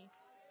me?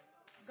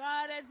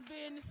 God has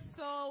been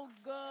so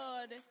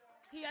good.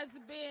 He has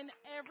been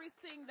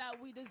everything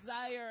that we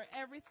desire,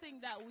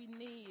 everything that we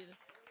need.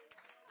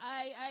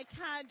 I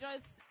can't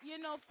just,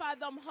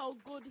 fathom how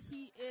good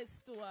He is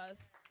to us.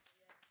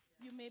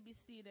 You may be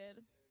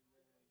seated.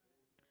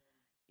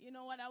 You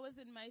know what? I was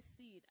in my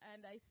seat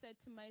and I said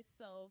to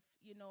myself,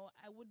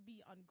 I would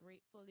be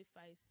ungrateful if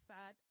I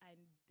sat and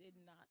did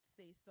not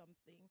say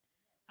something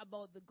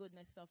about the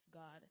goodness of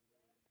God.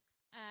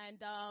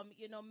 And,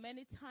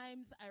 many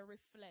times I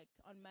reflect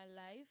on my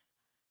life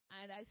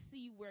and I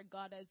see where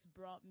God has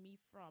brought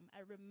me from.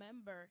 I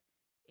remember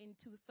in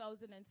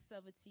 2017,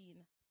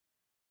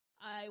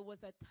 I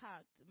was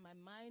attacked. My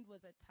mind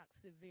was attacked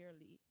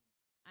severely.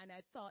 And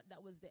I thought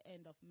that was the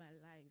end of my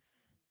life.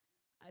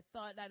 I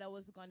thought that I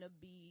was going to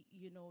be,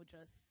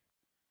 just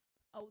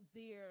out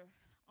there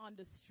on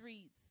the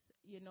streets,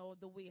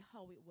 the way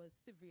how it was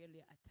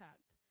severely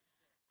attacked.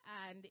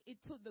 And it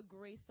took the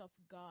grace of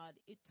God.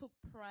 It took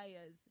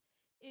prayers.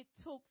 It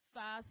took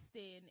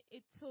fasting.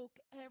 It took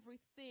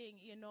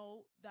everything,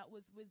 that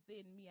was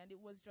within me. And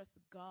it was just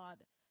God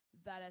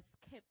that has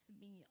kept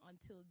me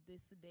until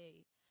this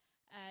day.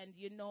 And,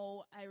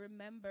 I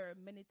remember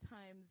many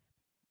times,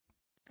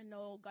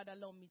 God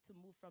allowed me to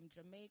move from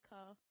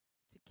Jamaica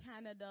to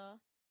Canada,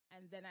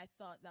 and then I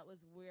thought that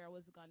was where I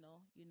was gonna,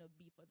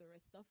 be for the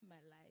rest of my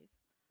life.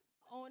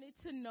 Only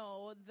to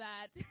know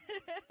that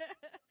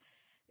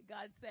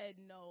God said,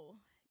 no,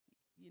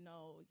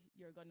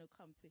 you're gonna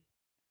come to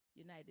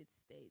United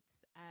States.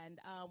 And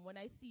when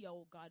I see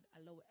how God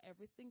allow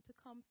everything to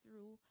come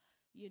through,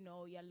 He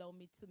allow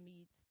me to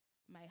meet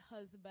my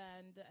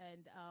husband,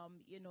 and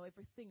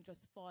everything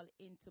just fall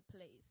into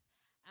place.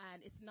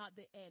 And it's not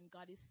the end.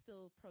 God is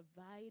still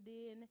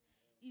providing.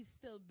 He's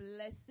still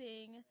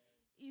blessing.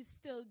 He's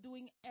still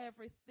doing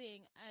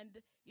everything. And,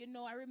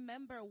 I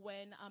remember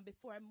when,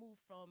 before I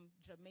moved from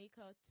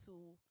Jamaica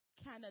to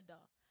Canada,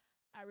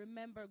 I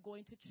remember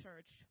going to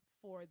church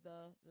for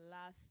the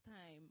last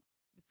time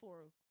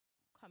before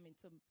coming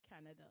to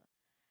Canada.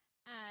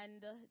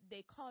 And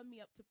they called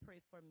me up to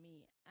pray for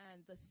me.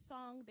 And the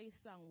song they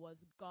sang was,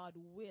 God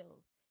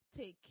Will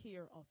Take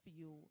Care of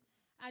You.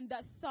 And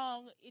that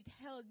song, it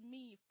held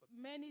me for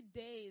many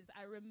days,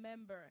 I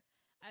remember.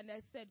 And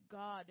I said,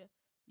 God,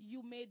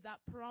 you made that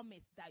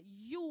promise that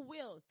you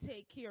will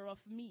take care of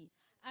me.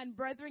 And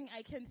brethren,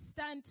 I can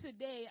stand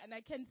today and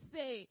I can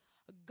say,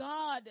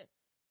 God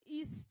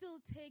is still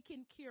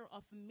taking care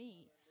of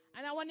me.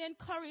 And I want to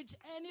encourage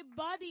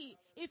anybody,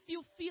 if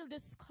you feel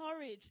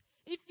discouraged,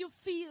 if you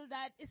feel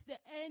that it's the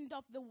end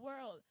of the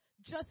world,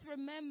 just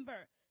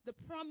remember the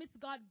promise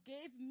God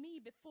gave me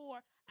before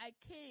I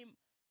came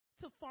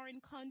to foreign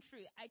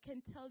country. I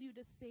can tell you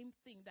the same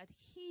thing, that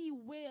He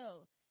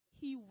will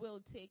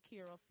take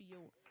care of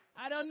you.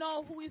 I don't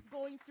know who is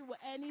going through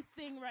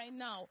anything right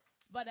now,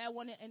 but I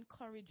want to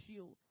encourage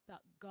you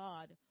that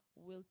God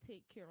will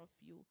take care of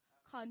you.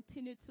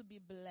 Continue to be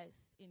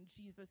blessed in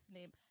Jesus'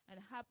 name. And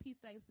happy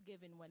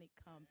Thanksgiving when it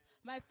comes.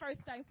 My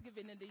first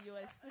Thanksgiving in the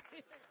U.S.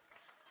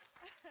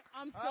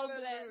 I'm so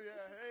blessed.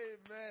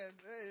 Amen.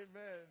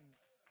 Amen.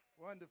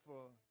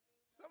 Wonderful.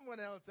 Someone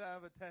else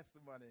have a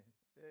testimony.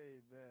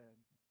 Amen.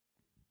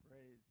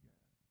 Praise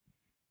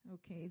God.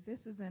 Okay, this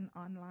is an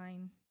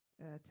online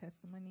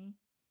testimony.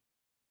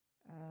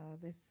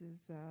 This is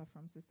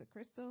from Sister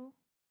Crystal.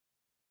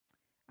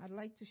 I'd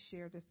like to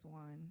share this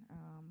one.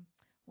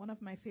 One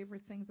of my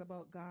favorite things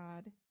about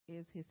God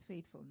is His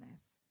faithfulness.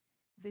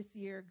 This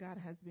year, God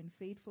has been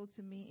faithful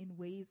to me in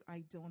ways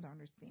I don't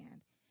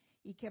understand.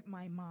 He kept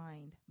my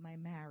mind, my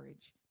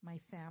marriage, my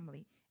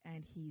family,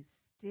 and He's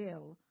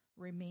still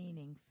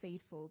remaining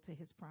faithful to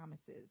His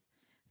promises.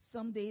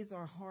 Some days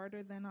are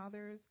harder than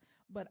others,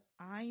 but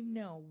I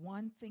know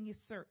one thing is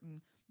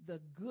certain: the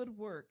good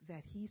work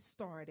that He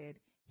started,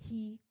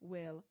 He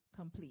will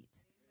complete.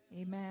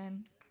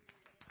 Amen.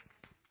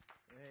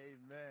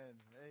 Amen.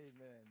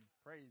 Amen.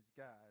 Praise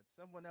God.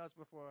 Someone else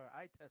before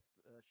I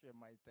share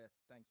my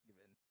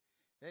Thanksgiving.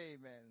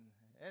 Amen.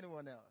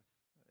 Anyone else?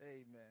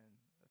 Amen.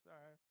 That's all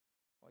right.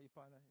 While you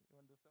partner, you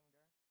want to do something,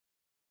 guy?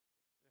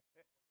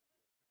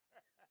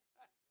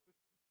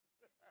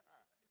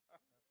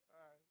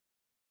 All right.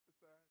 That's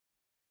all right.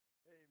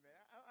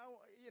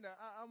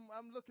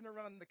 I'm looking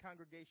around the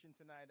congregation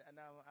tonight, and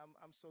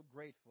I'm so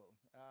grateful.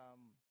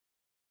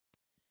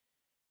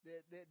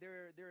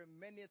 There are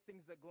many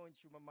things that go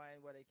through my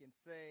mind, what I can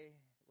say,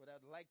 what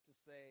I'd like to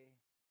say,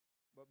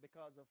 but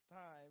because of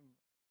time,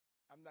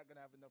 I'm not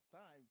going to have enough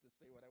time to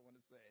say what I want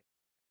to say.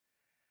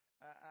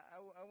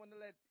 I want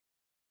to let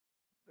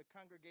the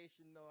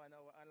congregation know, and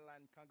our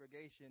online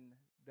congregation,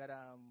 that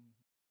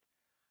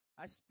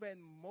I spend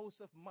most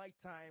of my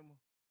time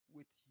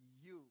with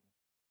you,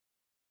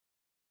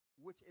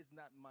 which is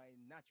not my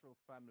natural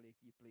family, if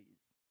you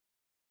please.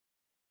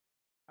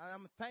 And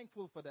I'm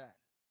thankful for that.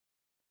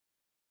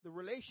 The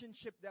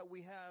relationship that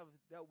we have,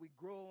 that we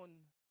grown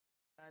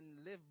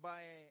and live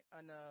by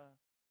on a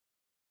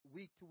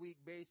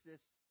week-to-week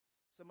basis.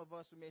 Some of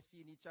us who may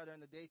see each other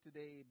on a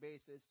day-to-day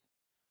basis.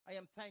 I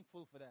am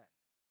thankful for that.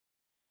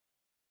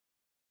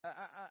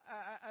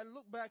 I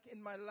look back in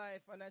my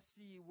life and I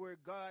see where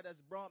God has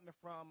brought me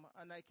from,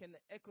 and I can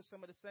echo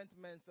some of the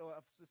sentiments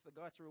of Sister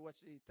Gotchery, what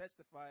she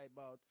testified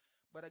about.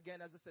 But again,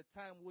 as I said,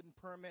 time wouldn't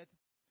permit.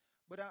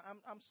 But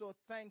I'm so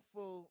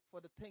thankful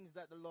for the things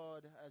that the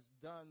Lord has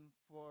done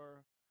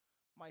for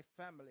my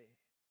family.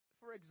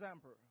 For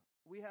example,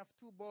 we have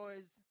 2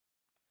 boys.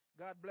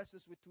 God bless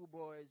us with 2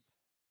 boys.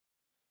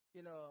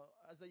 You know,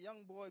 as a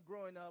young boy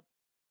growing up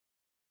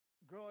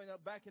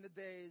back in the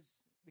days,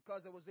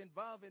 because I was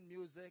involved in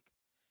music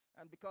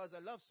and because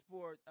I love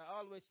sport, I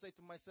always say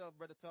to myself,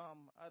 Brother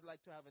Tom, I'd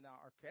like to have an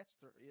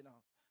orchestra, you know.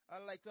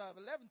 I'd like to have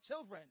 11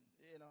 children,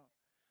 you know.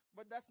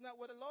 But that's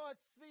not what the Lord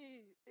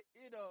see,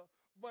 you know.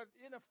 But,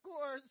 of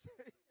course,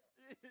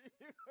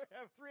 you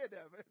have 3 of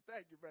them.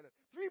 Thank you, brother.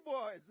 3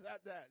 boys,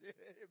 not that.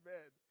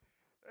 Amen.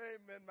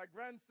 Amen. My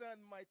grandson,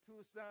 my 2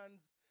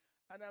 sons,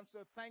 and I'm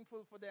so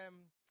thankful for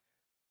them.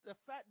 The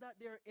fact that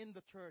they're in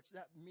the church,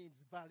 that means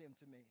volume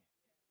to me.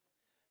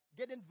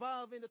 Get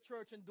involved in the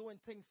church and doing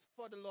things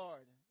for the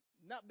Lord,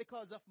 not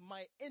because of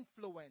my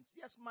influence.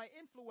 Yes, my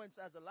influence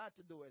has a lot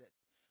to do with it.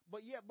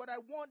 But I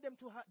want them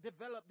to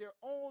develop their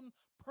own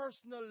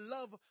personal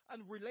love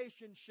and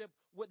relationship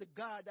with the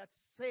God that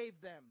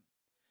saved them.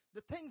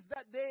 The things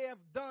that they have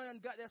done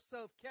and got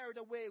themselves carried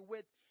away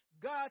with,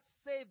 God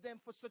saved them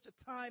for such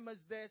a time as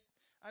this.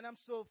 And I'm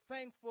so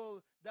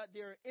thankful that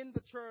they're in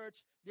the church,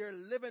 they're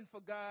living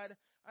for God.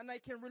 And I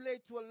can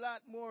relate to a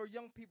lot more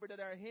young people that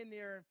are in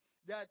here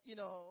that, you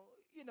know,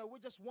 we're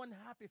just one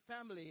happy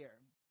family here.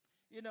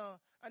 You know,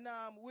 and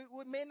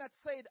we may not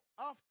say it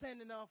often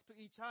enough to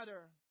each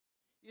other,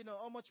 you know,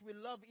 how much we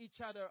love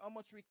each other, how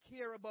much we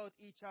care about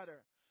each other.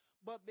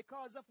 But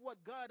because of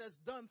what God has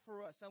done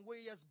for us and where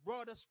He has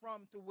brought us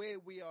from to where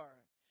we are,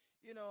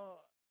 you know,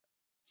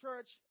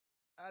 church,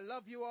 I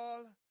love you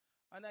all.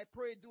 And I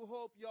pray, do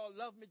hope you all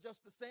love me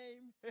just the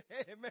same.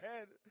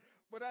 Amen.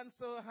 But I'm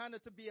so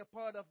honored to be a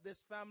part of this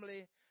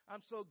family.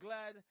 I'm so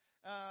glad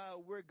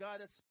where God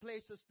has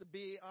placed us to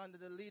be under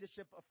the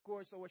leadership, of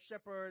course, our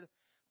shepherd,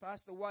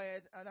 Pastor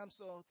Wyatt. And I'm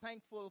so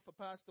thankful for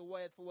Pastor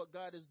Wyatt for what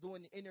God is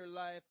doing in your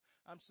life.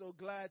 I'm so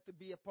glad to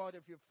be a part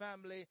of your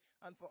family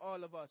and for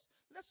all of us.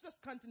 Let's just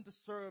continue to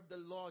serve the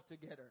Lord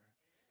together.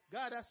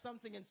 God has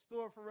something in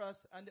store for us,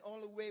 and the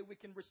only way we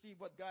can receive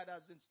what God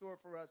has in store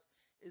for us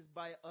is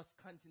by us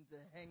continuing to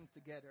hang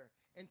together,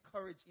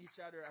 encourage each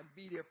other, and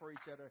be there for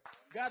each other.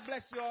 God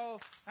bless you all.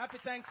 Happy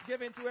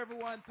Thanksgiving to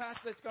everyone.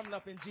 Pastor's coming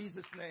up in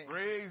Jesus' name.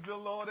 Praise the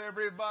Lord,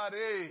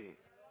 everybody.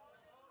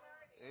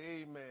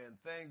 Amen.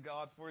 Thank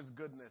God for His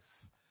goodness.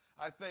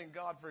 I thank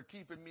God for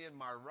keeping me in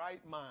my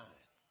right mind.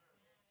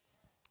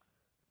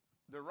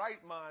 The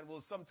right mind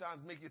will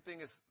sometimes make you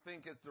think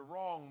it's the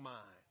wrong mind.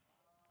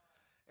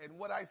 And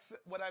what I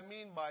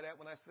mean by that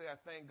when I say I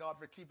thank God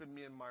for keeping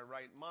me in my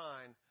right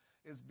mind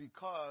is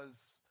because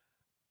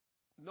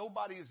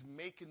nobody is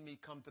making me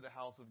come to the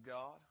house of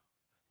God.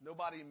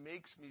 Nobody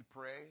makes me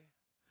pray.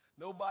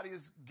 Nobody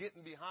is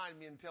getting behind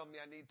me and telling me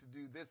I need to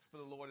do this for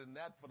the Lord and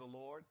that for the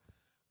Lord.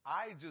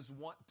 I just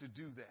want to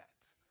do that.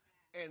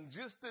 And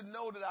just to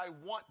know that I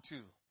want to,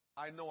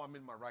 I know I'm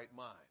in my right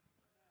mind.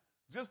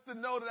 Just to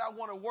know that I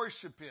want to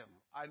worship Him,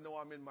 I know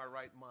I'm in my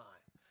right mind.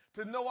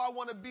 To know I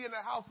want to be in the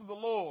house of the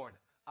Lord,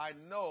 I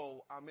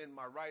know I'm in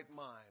my right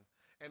mind.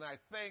 And I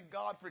thank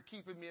God for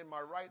keeping me in my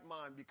right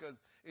mind, because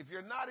if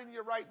you're not in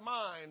your right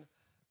mind,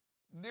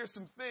 there's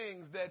some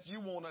things that you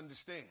won't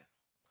understand.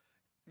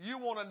 You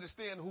won't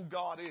understand who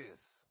God is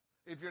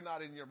if you're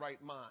not in your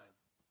right mind.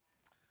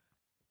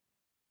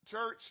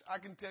 Church, I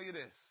can tell you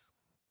this.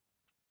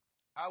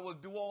 I will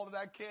do all that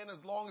I can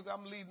as long as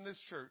I'm leading this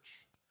church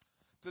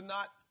to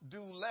not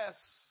do less,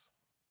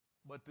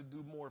 but to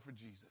do more for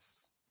Jesus.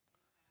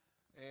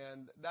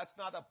 And that's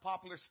not a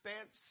popular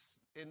stance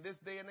in this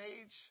day and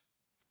age.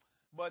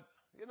 But,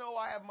 you know,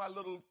 I have my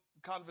little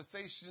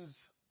conversations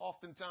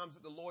oftentimes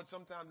with the Lord.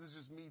 Sometimes it's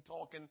just me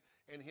talking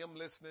and Him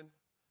listening.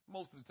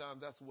 Most of the time,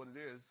 that's what it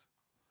is.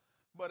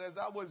 But as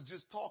I was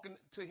just talking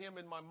to Him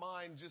in my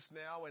mind just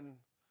now and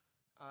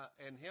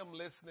Him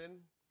listening,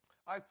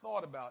 I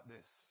thought about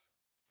this.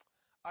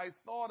 I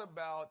thought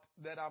about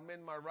that I'm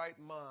in my right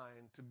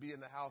mind to be in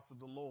the house of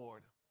the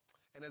Lord.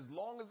 And as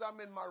long as I'm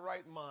in my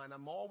right mind,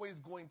 I'm always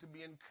going to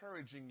be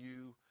encouraging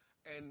you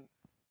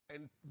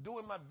and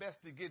doing my best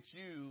to get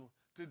you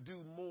to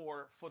do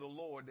more for the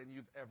Lord than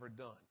you've ever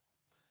done.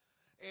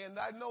 And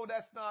I know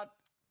that's not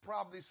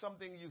probably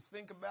something you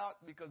think about,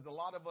 because a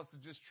lot of us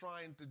are just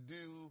trying to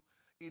do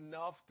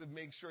enough to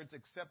make sure it's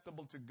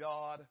acceptable to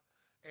God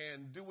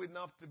and do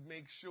enough to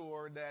make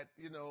sure that,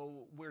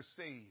 we're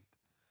saved.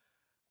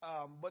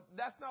 But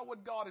that's not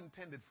what God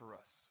intended for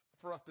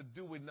us to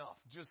do enough,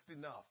 just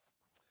enough.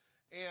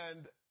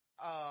 And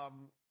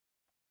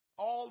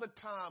all the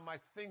time I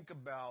think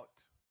about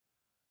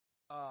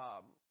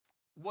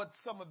what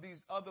some of these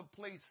other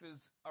places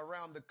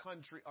around the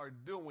country are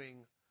doing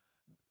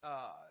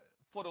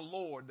for the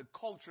Lord, the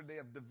culture they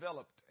have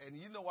developed. And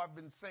I've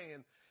been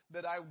saying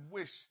that I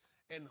wish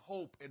and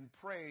hope and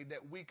pray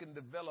that we can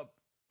develop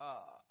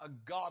a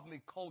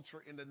godly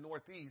culture in the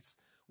Northeast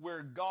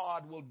where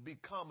God will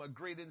become a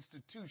great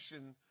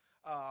institution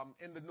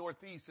in the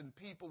Northeast, and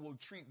people will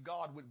treat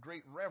God with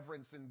great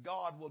reverence, and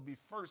God will be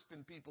first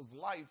in people's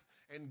life,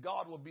 and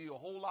God will be a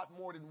whole lot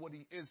more than what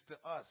he is to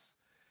us.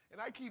 And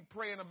I keep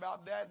praying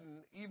about that, and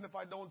even if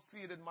I don't see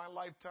it in my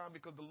lifetime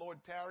because the Lord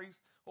tarries,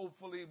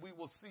 hopefully we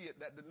will see it,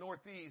 that the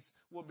Northeast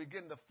will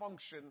begin to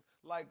function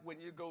like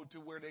when you go to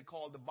where they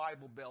call the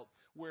Bible Belt,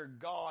 where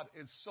God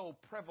is so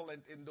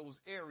prevalent in those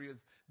areas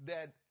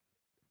that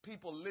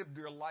people live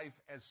their life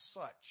as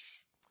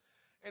such.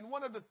 And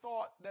one of the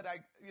thought that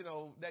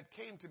that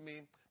came to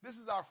me, this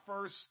is our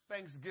first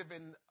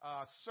Thanksgiving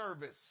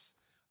service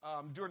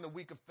during the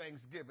week of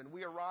Thanksgiving.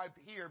 We arrived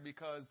here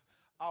because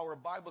our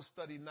Bible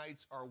study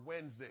nights are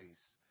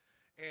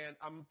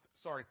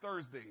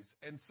Thursdays.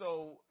 And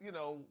so,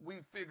 we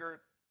figured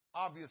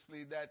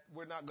obviously that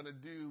we're not going to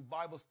do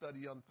Bible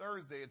study on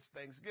Thursday. It's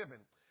Thanksgiving.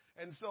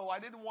 And so I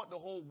didn't want the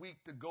whole week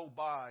to go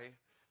by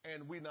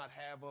and we not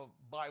have a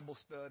Bible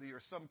study or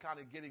some kind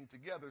of getting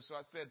together. So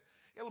I said,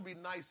 it'll be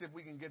nice if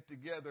we can get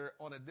together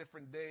on a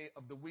different day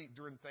of the week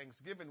during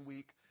Thanksgiving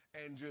week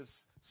and just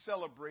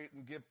celebrate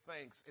and give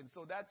thanks. And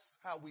so that's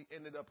how we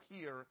ended up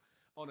here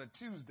on a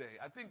Tuesday.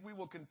 I think we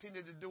will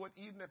continue to do it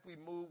even if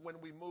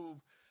when we move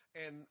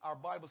and our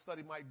Bible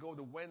study might go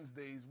to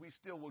Wednesdays, we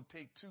still will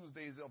take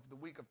Tuesdays of the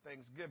week of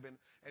Thanksgiving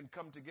and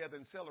come together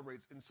and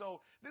celebrate. And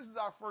so this is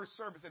our first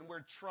service and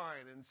we're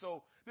trying. And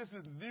so this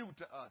is new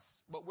to us,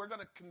 but we're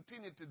going to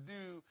continue to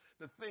do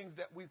the things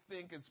that we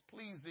think is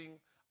pleasing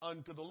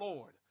unto the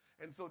Lord.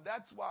 And so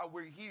that's why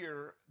we're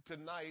here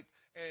tonight.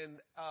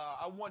 And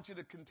I want you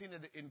to continue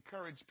to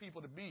encourage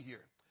people to be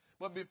here.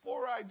 But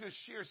before I just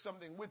share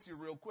something with you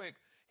real quick,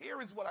 here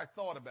is what I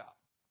thought about.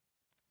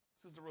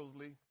 Sister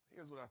Rosalie,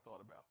 here's what I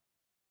thought about.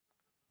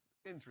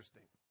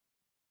 Interesting,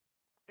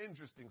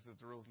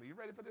 Sister Rosalie. You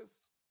ready for this?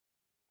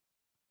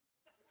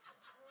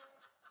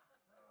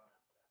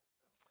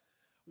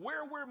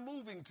 Where we're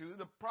moving to,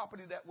 the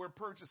property that we're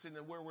purchasing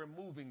and where we're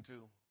moving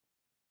to,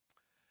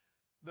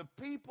 the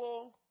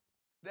people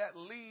that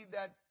lead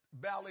that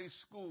ballet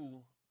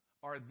school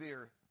are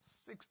there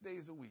 6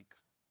 days a week.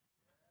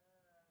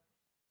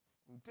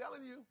 I'm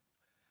telling you,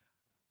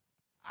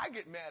 I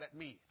get mad at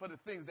me for the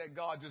things that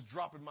God just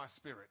dropped in my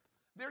spirit.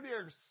 They're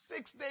there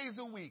 6 days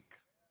a week.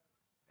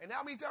 And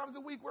how many times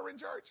a week we're in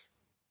church?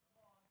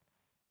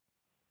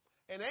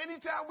 And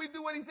anytime we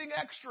do anything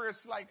extra,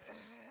 it's like,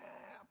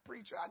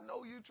 preacher, I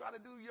know you trying to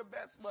do your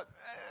best, but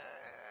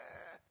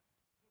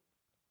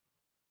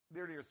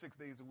they're there 6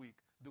 days a week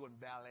doing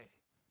ballet.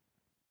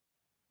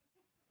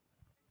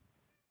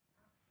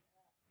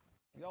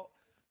 Y'all,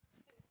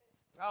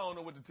 I don't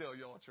know what to tell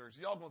y'all, church.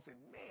 Y'all gonna say,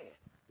 man,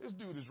 this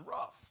dude is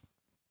rough.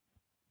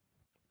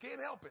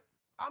 Can't help it.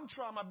 I'm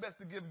trying my best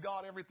to give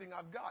God everything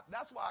I've got.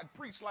 That's why I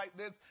preach like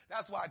this.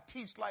 That's why I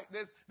teach like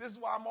this. This is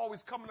why I'm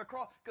always coming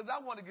across, because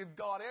I want to give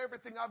God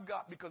everything I've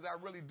got, because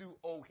I really do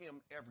owe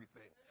him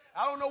everything.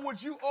 I don't know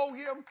what you owe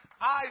him.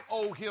 I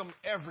owe him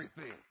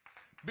everything.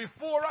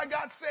 Before I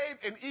got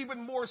saved, and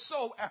even more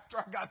so after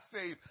I got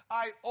saved,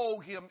 I owe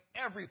him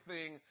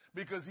everything,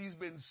 because he's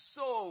been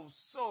so,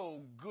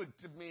 so good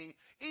to me,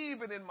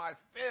 even in my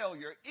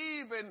failure,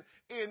 even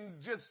in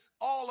just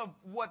all of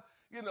what,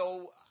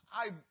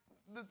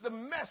 the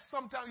mess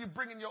sometimes you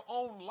bring in your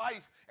own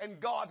life, and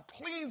God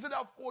cleans it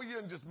up for you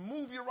and just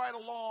move you right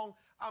along.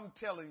 I'm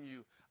telling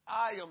you,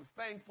 I am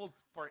thankful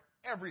for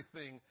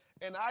everything,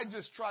 and I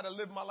just try to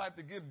live my life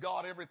to give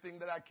God everything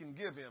that I can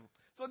give him.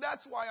 So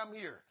that's why I'm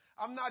here.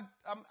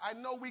 I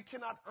know we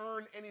cannot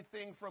earn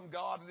anything from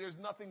God. There's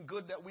nothing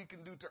good that we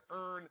can do to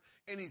earn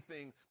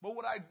anything. But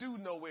what I do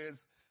know is,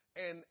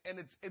 and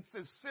it's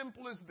as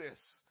simple as this.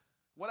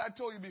 What I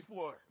told you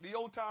before, the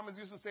old timers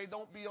used to say,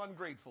 don't be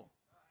ungrateful.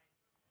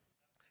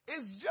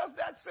 It's just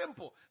that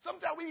simple.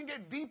 Sometimes we can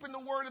get deep in the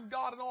Word of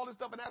God and all this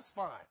stuff, and that's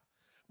fine.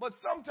 But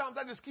sometimes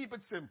I just keep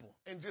it simple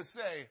and just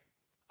say,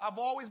 I've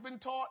always been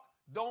taught,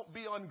 don't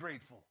be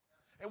ungrateful.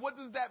 And what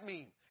does that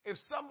mean? If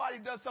somebody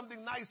does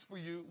something nice for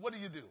you, what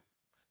do?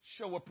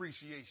 Show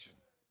appreciation.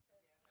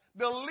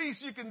 The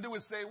least you can do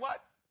is say what?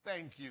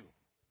 Thank you.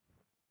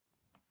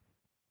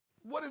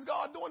 What is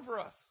God doing for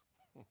us?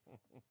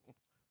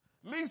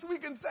 Least we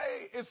can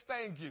say is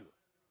thank you.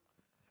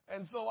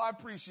 And so I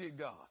appreciate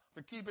God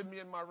for keeping me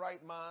in my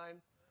right mind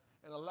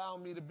and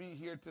allowing me to be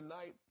here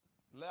tonight,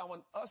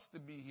 allowing us to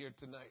be here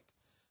tonight.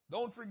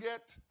 Don't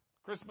forget,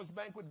 Christmas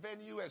banquet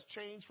venue has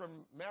changed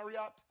from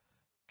Marriott,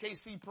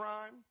 KC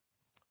Prime.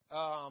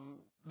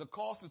 The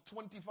cost is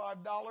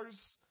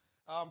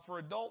 $25 for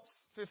adults,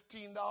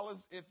 $15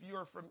 if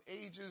you're from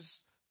ages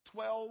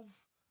 12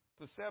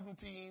 to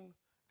 17,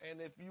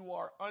 and if you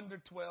are under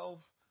 12,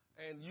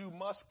 and you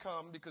must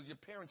come because your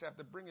parents have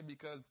to bring it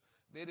because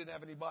they didn't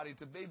have anybody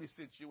to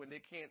babysit you and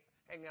they can't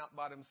hang out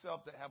by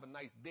themselves to have a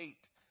nice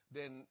date,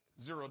 then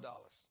 $0.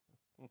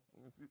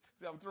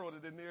 See, I'm throwing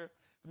it in there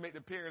to make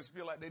the parents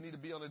feel like they need to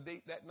be on a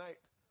date that night.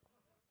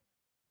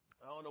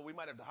 I don't know. We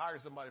might have to hire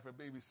somebody for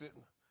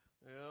babysitting,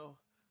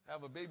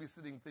 have a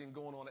babysitting thing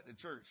going on at the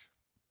church.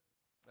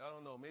 I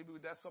don't know. Maybe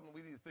that's something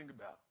we need to think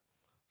about.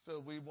 So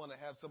we want to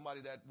have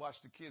somebody that watch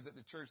the kids at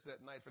the church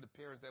that night for the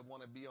parents that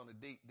want to be on a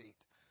date.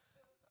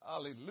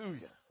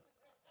 Hallelujah.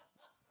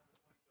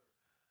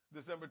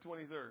 December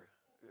 23rd.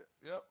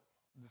 Yep.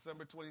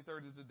 December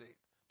 23rd is the date.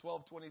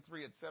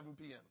 12/23 at 7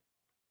 p.m.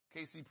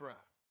 KC Prime.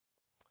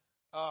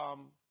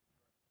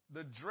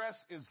 The dress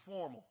is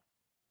formal.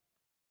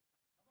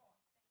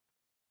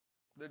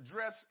 The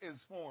dress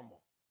is formal.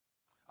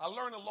 I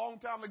learned a long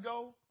time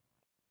ago,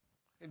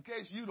 in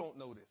case you don't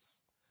know this,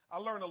 I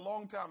learned a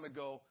long time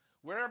ago,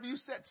 wherever you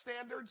set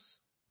standards,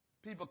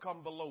 people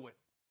come below it.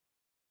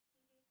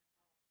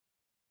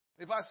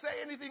 If I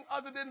say anything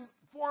other than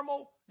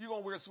formal, you're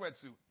going to wear a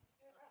sweatsuit.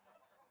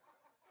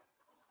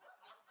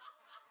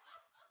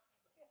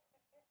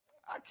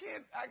 I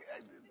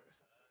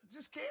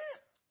just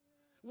can't.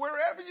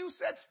 Wherever you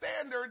set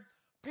standard,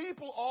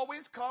 people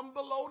always come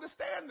below the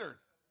standard.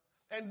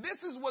 And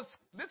this is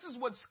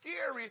what's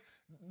scary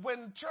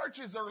when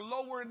churches are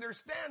lowering their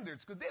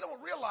standards, because they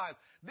don't realize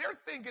they're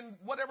thinking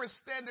whatever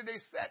standard they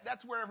set,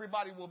 that's where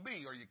everybody will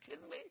be. Are you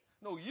kidding me?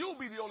 No, you'll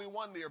be the only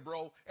one there,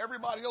 bro.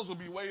 Everybody else will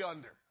be way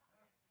under.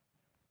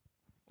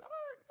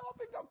 I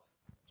think I'm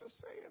just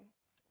saying.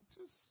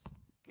 Just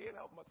can't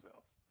help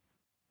myself.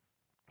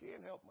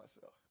 Can't help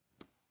myself.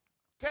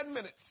 10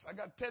 minutes. I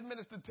got 10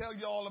 minutes to tell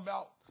you all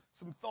about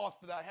some thoughts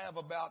that I have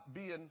about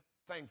being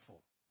thankful.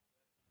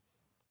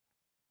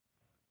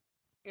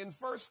 In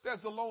 1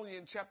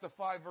 Thessalonians chapter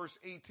 5, verse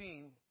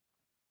 18,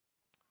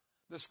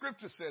 the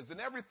scripture says, "In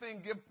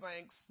everything give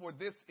thanks, for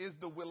this is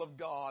the will of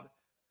God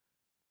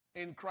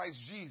in Christ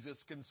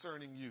Jesus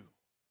concerning you."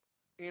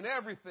 In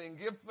everything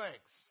give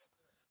thanks,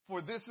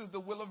 for this is the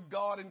will of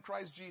God in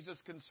Christ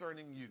Jesus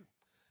concerning you.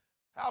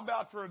 How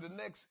about for the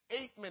next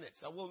 8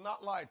 minutes? I will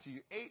not lie to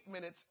you. 8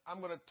 minutes, I'm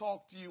going to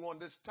talk to you on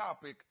this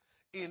topic.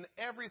 In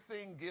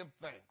everything give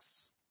thanks.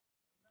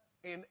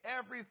 In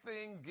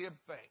everything give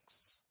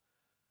thanks.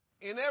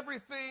 In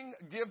everything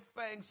give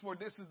thanks, for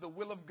this is the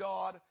will of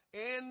God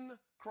in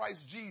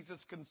Christ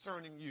Jesus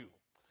concerning you.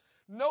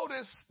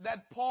 Notice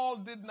that Paul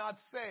did not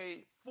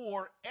say,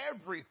 for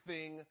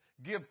everything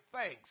give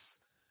thanks,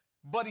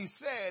 but he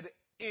said,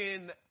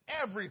 in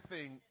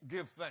everything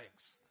give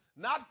thanks.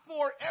 Not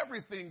for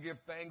everything give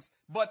thanks,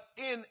 but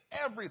in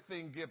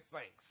everything give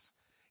thanks.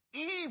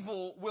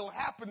 Evil will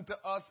happen to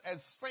us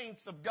as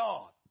saints of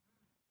God,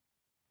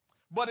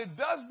 but it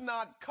does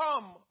not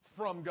come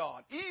from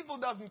God. Evil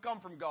doesn't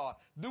come from God.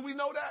 Do we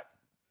know that?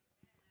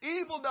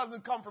 Evil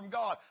doesn't come from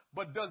God,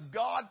 but does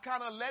God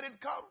kind of let it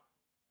come?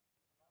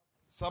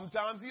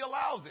 Sometimes he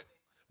allows it,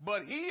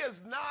 but he is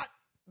not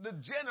the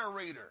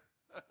generator.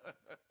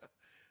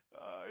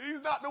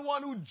 He's not the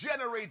one who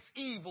generates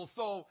evil.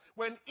 So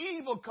when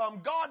evil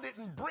comes, God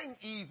didn't bring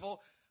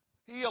evil.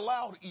 He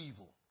allowed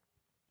evil.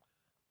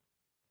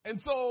 And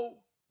so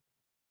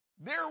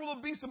there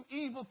will be some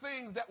evil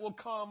things that will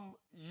come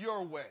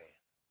your way,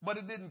 but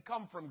it didn't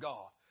come from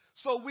God.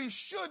 So we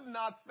should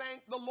not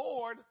thank the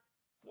Lord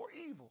for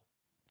evil.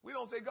 We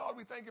don't say, God,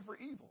 we thank you for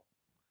evil.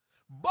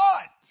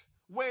 But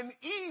when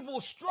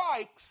evil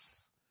strikes,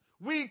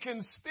 we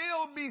can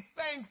still be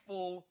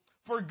thankful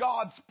for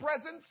God's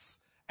presence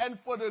and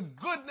for the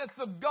goodness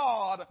of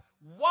God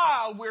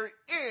while we're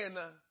in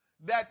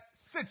that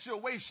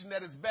situation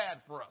that is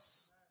bad for us.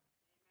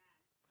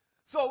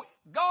 So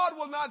God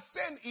will not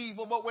send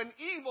evil, but when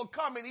evil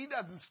comes and he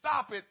doesn't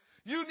stop it,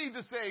 you need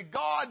to say,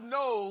 God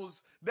knows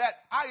that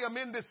I am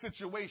in this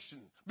situation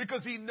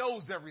because he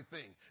knows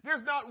everything.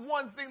 There's not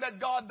one thing that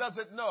God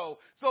doesn't know.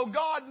 So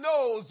God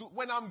knows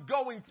when I'm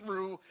going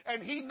through,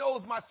 and he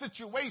knows my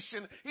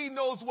situation. He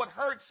knows what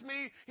hurts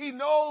me. He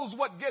knows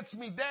what gets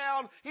me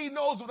down. He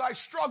knows what I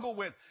struggle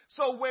with.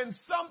 So when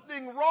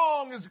something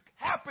wrong is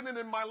happening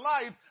in my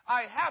life,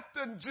 I have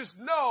to just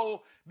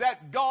know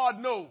that God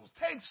knows.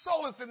 Take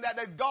solace in that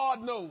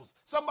God knows.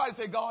 Somebody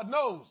say, God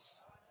knows.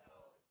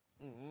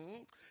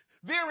 Mm-hmm.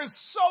 There is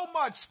so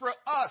much for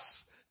us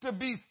to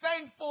be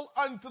thankful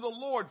unto the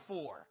Lord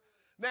for.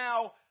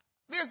 Now,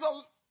 there's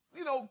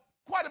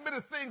quite a bit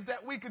of things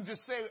that we can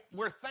just say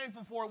we're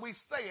thankful for, and we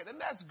say it, and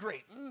that's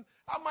great. And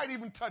I might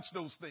even touch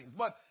those things.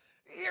 But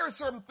here are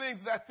certain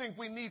things that I think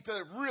we need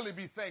to really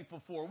be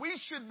thankful for. We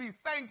should be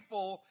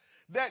thankful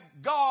that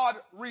God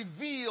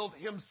revealed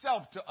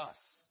himself to us.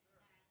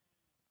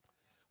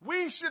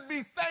 We should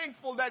be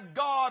thankful that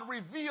God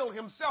revealed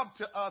himself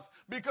to us,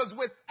 because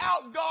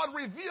without God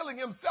revealing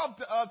himself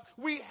to us,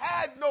 we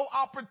had no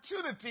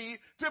opportunity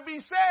to be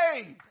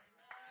saved.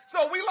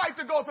 So we like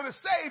to go to the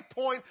save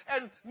point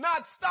and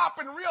not stop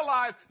and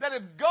realize that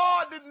if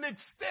God didn't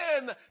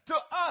extend to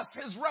us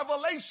his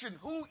revelation,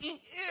 who he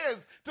is,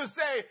 to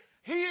say,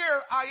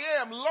 here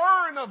I am,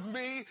 learn of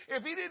me.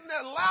 If he didn't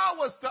allow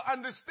us to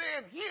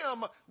understand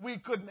him, we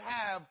couldn't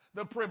have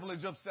the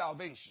privilege of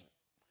salvation.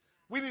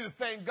 We need to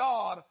thank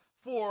God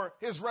for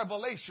his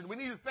revelation. We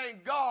need to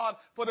thank God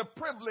for the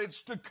privilege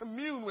to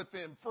commune with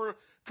him, for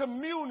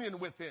communion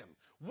with him.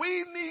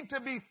 We need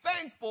to be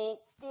thankful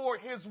for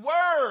his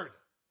word.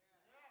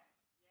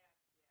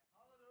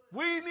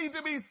 We need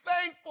to be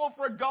thankful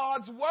for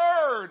God's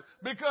word,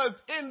 because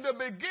in the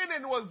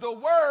beginning was the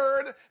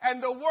word,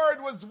 and the word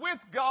was with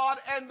God,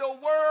 and the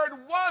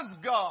word was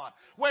God.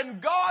 When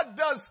God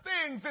does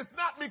things, it's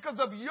not because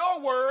of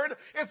your word,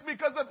 it's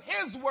because of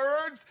his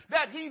words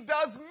that he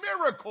does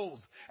miracles.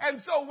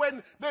 And so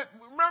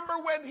remember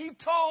when he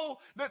told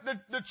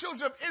the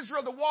children of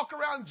Israel to walk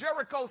around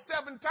Jericho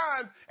 7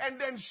 times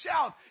and then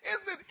shout?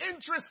 Isn't it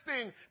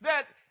interesting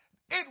that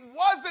it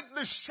wasn't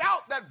the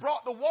shout that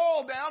brought the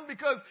wall down?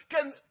 Because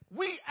can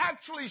we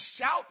actually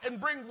shout and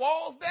bring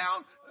walls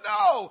down?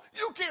 No,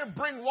 you can't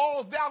bring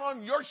walls down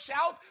on your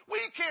shout.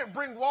 We can't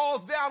bring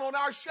walls down on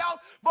our shout.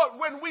 But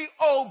when we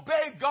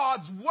obey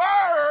God's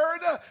word,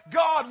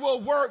 God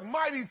will work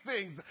mighty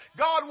things.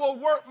 God will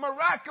work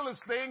miraculous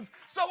things.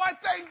 So I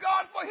thank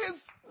God for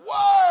his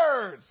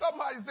word.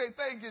 Somebody say,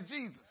 thank you,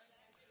 Jesus.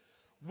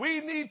 We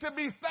need to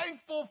be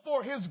thankful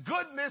for his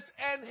goodness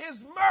and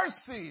his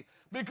mercy,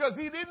 because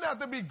he didn't have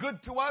to be good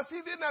to us.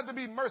 He didn't have to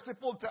be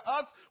merciful to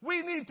us.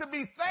 We need to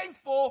be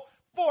thankful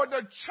for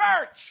the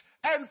church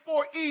and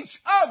for each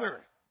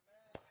other.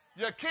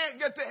 You can't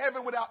get to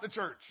heaven without the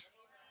church.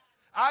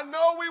 I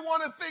know we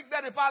want to think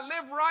that if I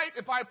live right,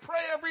 if I pray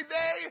every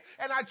day,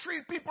 and I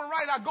treat people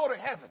right, I go to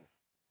heaven.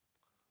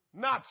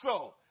 Not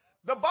so.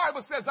 The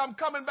Bible says I'm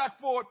coming back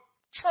for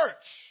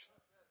church,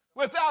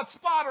 without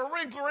spot or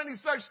wrinkle or any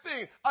such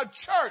thing. A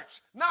church,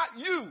 not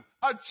you,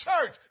 a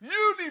church.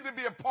 You need to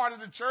be a part of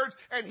the church,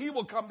 and he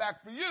will come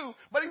back for you.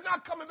 But he's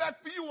not coming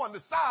back for you on the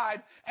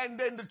side and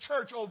then the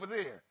church over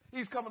there.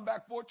 He's coming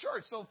back for a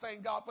church, so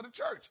thank God for the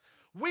church.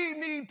 We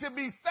need to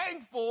be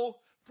thankful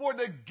for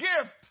the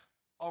gift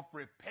of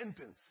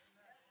repentance.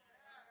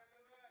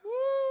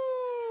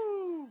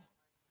 Woo!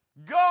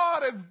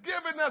 God has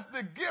given us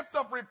the gift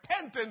of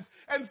repentance,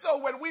 and so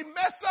when we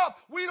mess up,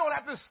 we don't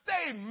have to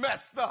stay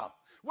messed up.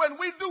 When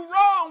we do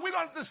wrong, we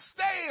don't have to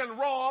stay in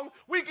wrong.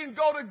 We can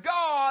go to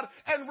God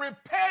and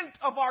repent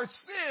of our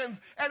sins,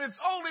 and it's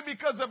only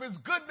because of his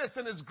goodness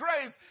and his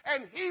grace,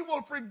 and he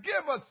will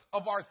forgive us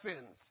of our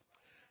sins.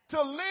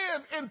 To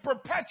live in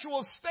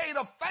perpetual state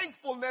of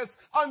thankfulness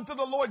unto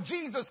the Lord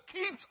Jesus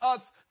keeps us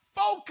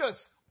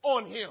focused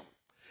on him.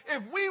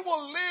 If we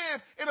will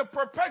live in a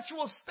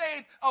perpetual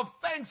state of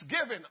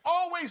thanksgiving,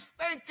 always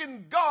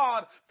thanking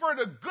God for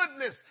the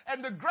goodness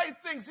and the great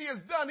things he has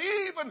done,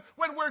 even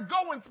when we're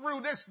going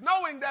through this,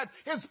 knowing that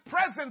his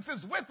presence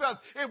is with us,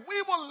 if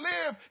we will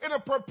live in a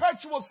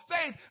perpetual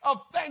state of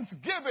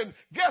thanksgiving,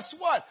 guess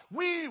what?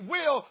 We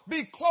will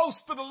be close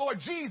to the Lord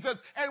Jesus,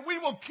 and we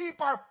will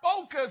keep our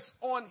focus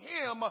on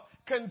him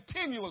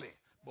continually.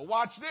 But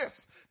watch this.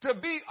 To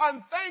be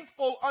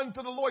unthankful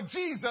unto the Lord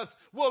Jesus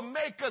will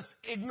make us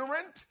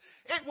ignorant.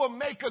 It will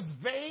make us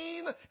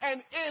vain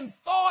and in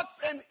thoughts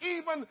and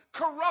even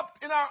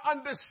corrupt in our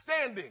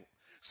understanding.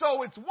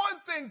 So it's one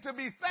thing to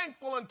be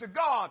thankful unto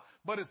God,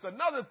 but it's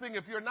another thing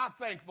if you're not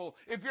thankful.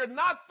 If you're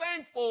not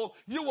thankful,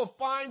 you will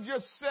find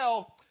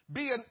yourself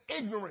being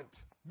ignorant,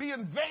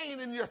 being vain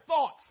in your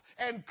thoughts,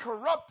 and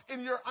corrupt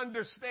in your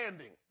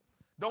understanding.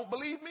 Don't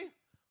believe me?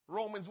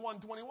 Romans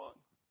 1:21.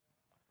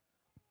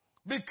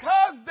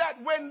 Because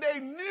that when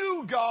they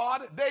knew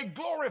God, they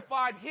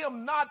glorified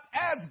him not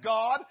as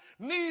God,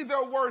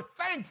 neither were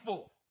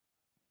thankful,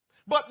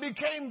 but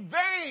became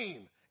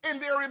vain in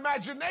their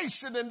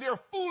imagination, and their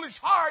foolish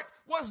heart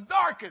was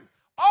darkened.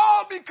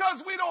 All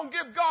because we don't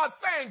give God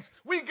thanks.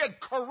 We get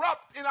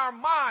corrupt in our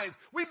minds.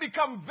 We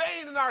become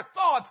vain in our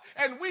thoughts,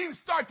 and we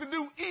start to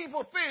do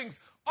evil things,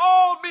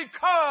 all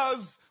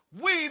because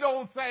we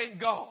don't thank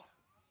God.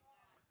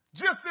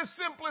 Just as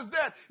simple as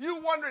that.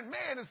 You wondering,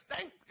 man, is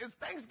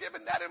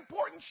Thanksgiving that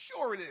important?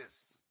 Sure it is.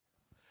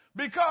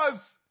 Because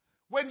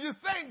when you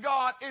thank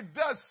God, it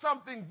does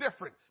something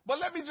different. But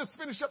let me just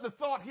finish up the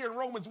thought here in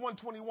Romans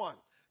 1:21.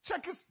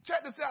 Check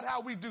this out how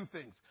we do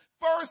things.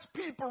 First,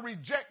 people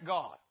reject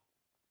God.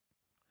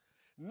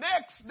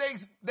 Next,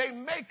 they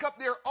make up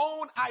their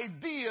own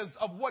ideas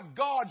of what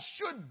God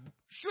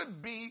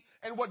should be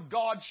and what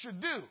God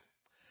should do.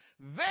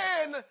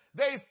 Then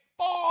they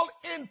fall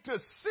into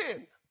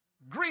sin.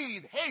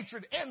 Greed,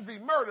 hatred, envy,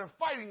 murder,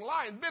 fighting,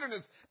 lying,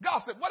 bitterness,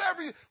 gossip,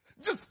 whatever.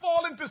 Just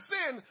fall into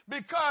sin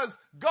because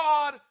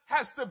God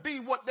has to be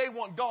what they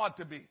want God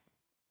to be.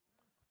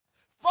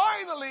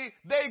 Finally,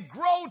 they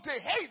grow to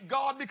hate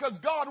God because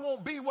God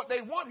won't be what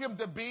they want him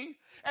to be.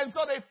 And so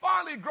they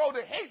finally grow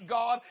to hate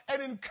God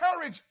and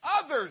encourage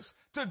others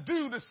to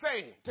do the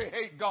same, to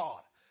hate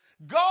God.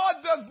 God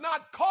does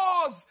not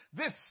cause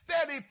this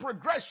steady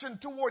progression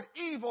toward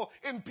evil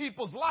in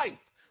people's life.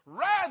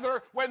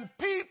 Rather, when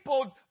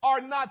people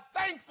are not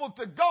thankful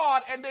to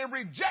God and they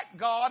reject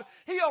God,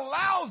 he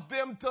allows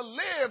them to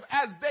live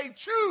as they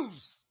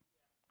choose.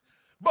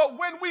 But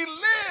when we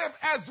live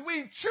as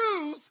we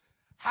choose,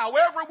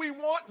 however we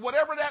want,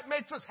 whatever that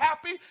makes us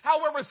happy,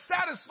 however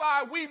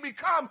satisfied we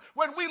become,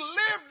 when we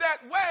live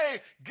that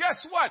way,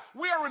 guess what?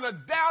 We are in a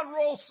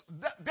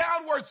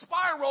downward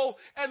spiral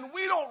and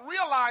we don't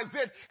realize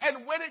it.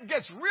 And when it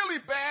gets really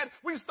bad,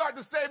 we start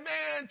to say,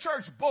 man,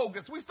 church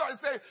bogus. We start to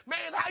say,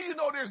 man, how you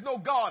know there's no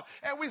God?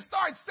 And we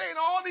start saying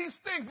all these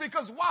things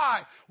because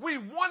why? We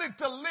wanted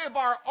to live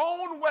our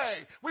own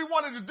way. We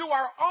wanted to do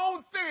our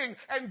own thing,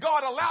 and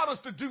God allowed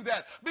us to do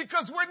that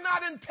because we're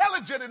not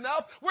intelligent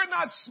enough. We're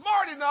not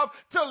smart enough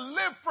to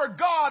live for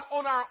God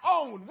on our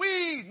own.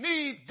 We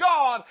need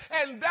God,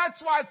 and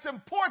that's why it's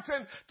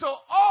important to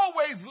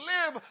always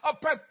live a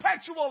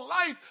perpetual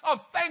life of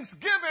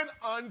thanksgiving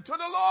unto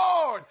the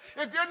Lord.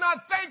 If you're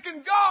not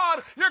thanking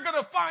God, you're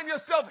going to find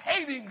yourself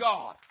hating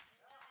God,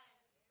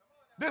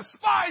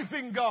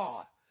 despising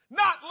God,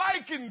 not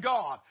liking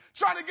God,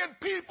 trying to get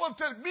people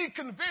to be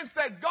convinced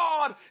that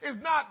God is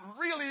not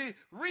really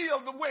real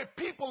the way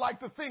people like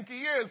to think he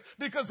is.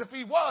 Because if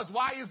he was,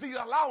 why is he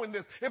allowing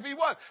this? If he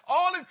was,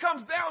 all it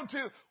comes down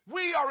to,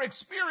 we are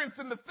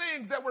experiencing the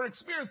things that we're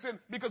experiencing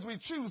because we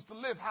choose to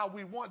live how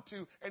we want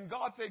to. And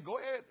God said, go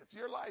ahead, it's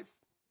your life.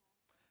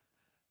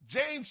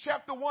 James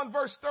chapter 1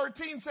 verse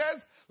 13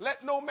 says,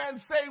 let no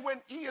man say when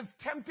he is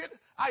tempted,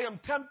 I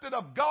am tempted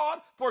of God,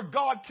 for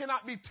God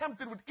cannot be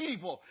tempted with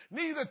evil,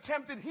 neither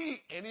tempted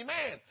he any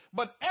man.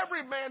 But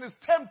every man is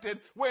tempted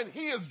when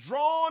he is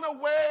drawn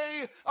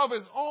away of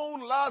his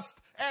own lust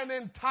and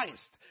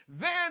enticed.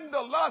 Then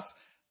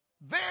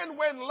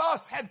when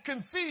lust had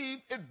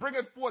conceived, it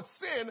bringeth forth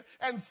sin,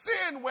 and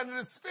sin, when it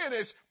is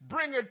finished,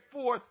 bringeth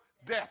forth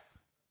death.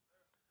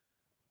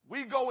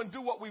 We go and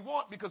do what we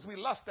want because we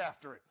lust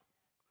after it.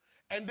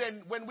 And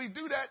then when we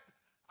do that,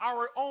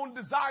 our own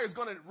desire is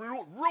going to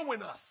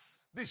ruin us,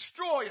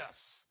 destroy us,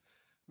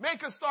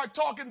 make us start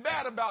talking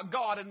bad about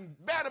God and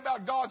bad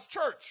about God's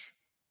church.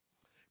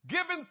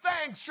 Giving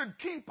thanks should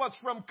keep us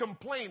from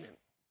complaining.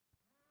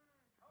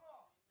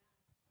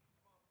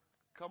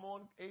 Come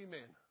on,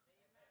 amen.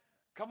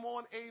 Come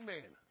on,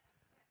 amen.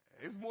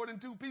 There's more than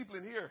two people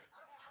in here.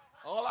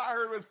 All I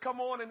heard was come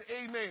on and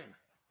amen.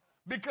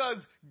 Because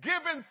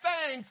giving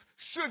thanks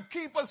should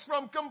keep us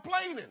from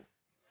complaining.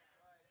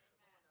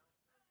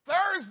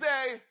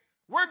 Thursday,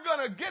 we're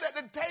going to get at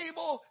the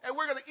table and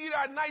we're going to eat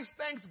our nice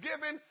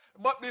Thanksgiving.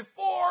 But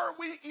before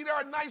we eat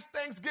our nice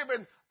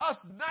Thanksgiving, us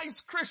nice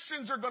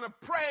Christians are going to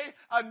pray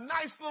a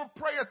nice little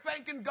prayer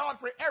thanking God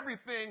for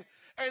everything.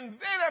 And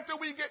then after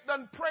we get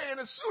done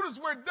praying, as soon as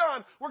we're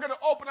done, we're going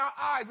to open our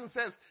eyes and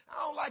says,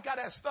 I don't like how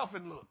that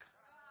stuffing look.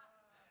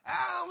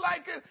 I don't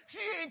like it. She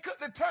ain't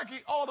cooked the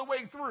turkey all the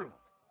way through.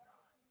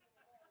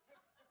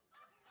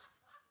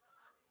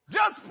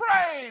 Just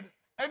prayed.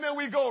 And then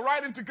we go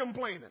right into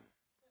complaining.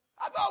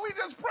 I thought we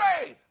just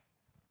prayed.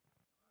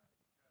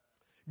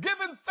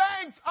 Giving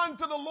thanks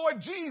unto the Lord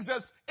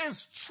Jesus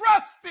is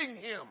trusting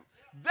him.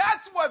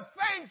 That's what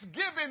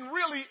thanksgiving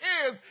really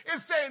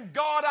is saying,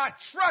 God, I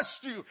trust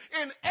you.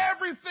 In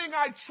everything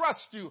I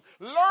trust you.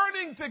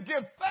 Learning to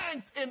give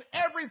thanks in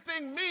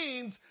everything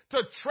means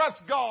to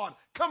trust God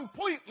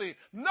completely,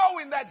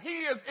 knowing that he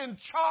is in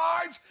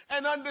charge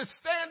and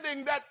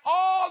understanding that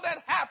all that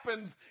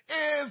happens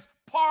is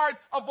part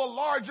of a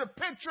larger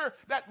picture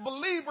that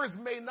believers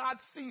may not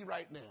see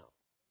right now.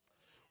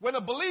 When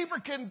a believer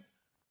can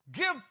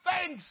give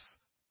thanks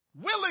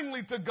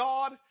willingly to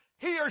God,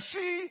 he or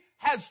she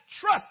has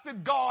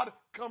trusted God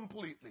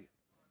completely.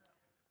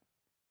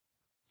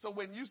 So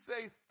when you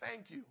say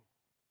thank you,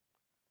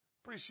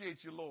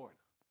 appreciate you, Lord,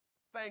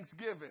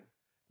 thanksgiving,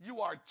 you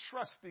are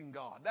trusting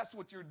God. That's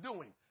what you're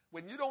doing.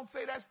 When you don't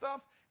say that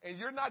stuff and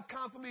you're not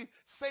constantly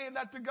saying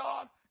that to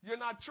God, you're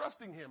not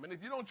trusting him. And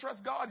if you don't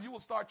trust God, you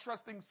will start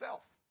trusting self.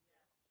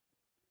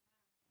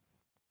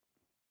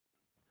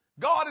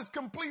 God is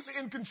completely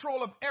in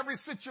control of every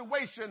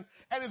situation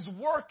and is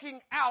working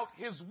out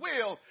his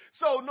will.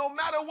 So no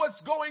matter what's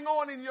going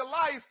on in your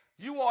life,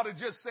 you ought to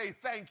just say,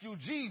 thank you,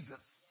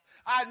 Jesus.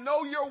 I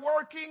know you're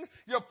working.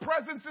 Your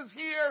presence is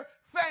here.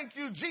 Thank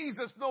you,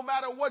 Jesus, no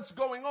matter what's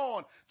going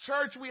on.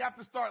 Church, we have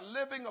to start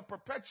living a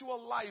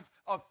perpetual life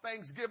of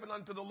thanksgiving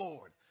unto the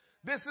Lord.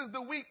 This is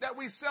the week that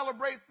we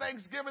celebrate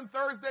Thanksgiving.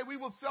 Thursday, we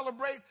will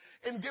celebrate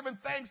in giving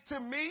thanks to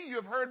me.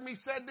 You've heard me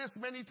say this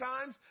many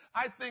times.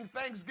 I think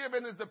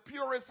Thanksgiving is the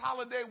purest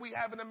holiday we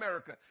have in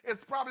America. It's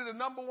probably the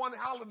number one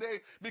holiday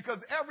because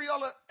every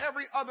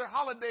other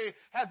holiday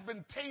has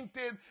been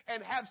tainted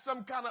and have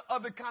some kind of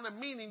other kind of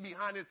meaning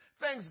behind it.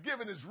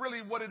 Thanksgiving is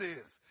really what it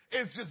is.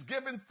 It's just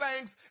giving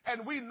thanks,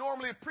 and we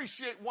normally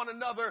appreciate one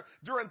another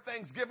during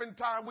Thanksgiving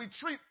time. We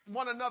treat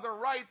one another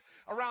right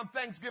around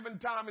Thanksgiving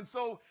time, and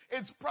so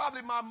it's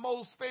probably my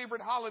most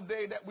favorite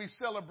holiday that we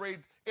celebrate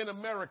in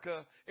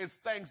America is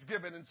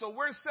Thanksgiving. And so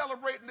we're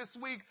celebrating this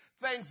week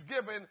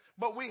Thanksgiving,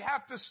 but we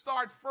have to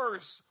start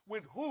first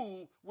with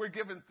who we're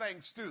giving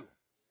thanks to.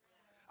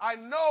 I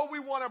know we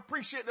want to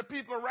appreciate the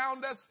people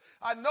around us.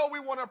 I know we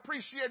want to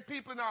appreciate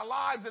people in our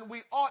lives, and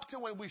we ought to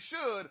and we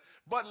should.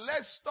 But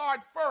let's start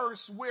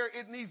first where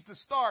it needs to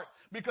start,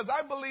 because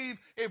I believe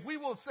if we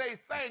will say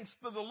thanks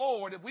to the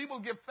Lord, if we will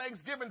give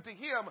thanksgiving to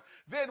Him,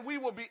 then we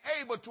will be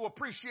able to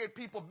appreciate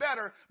people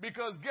better,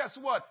 because guess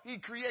what? He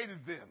created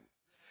them.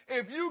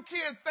 If you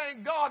can't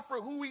thank God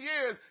for who He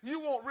is,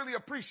 you won't really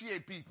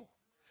appreciate people.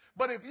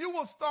 But if you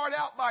will start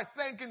out by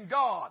thanking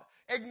God,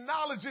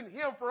 acknowledging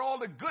Him for all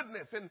the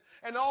goodness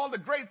and all the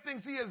great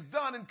things He has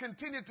done and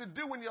continue to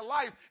do in your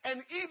life,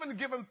 and even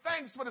give Him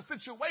thanks for the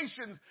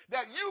situations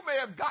that you may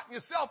have gotten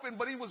yourself in,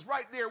 but He was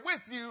right there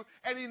with you,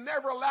 and He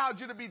never allowed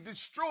you to be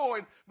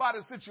destroyed by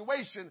the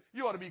situation,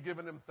 you ought to be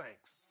giving Him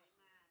thanks.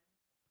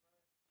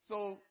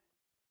 So,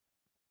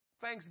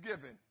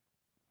 Thanksgiving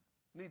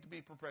needs to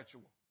be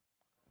perpetual.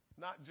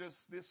 Not just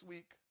this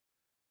week,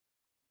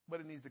 but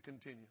it needs to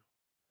continue.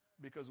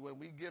 Because when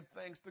we give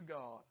thanks to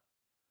God,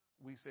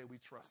 we say we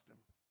trust Him.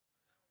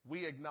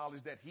 We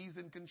acknowledge that He's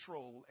in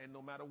control, and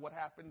no matter what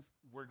happens,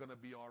 we're going to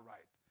be all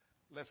right.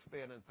 Let's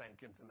stand and thank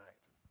Him tonight.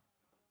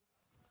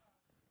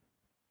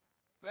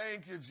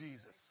 Thank you,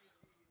 Jesus.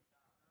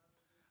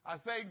 I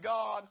thank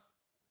God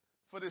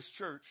for this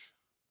church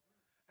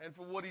and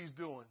for what He's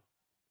doing.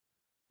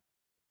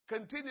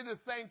 Continue to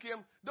thank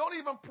Him. Don't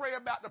even pray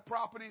about the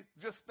property.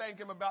 Just thank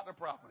Him about the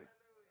property.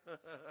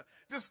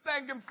 Just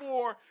thank Him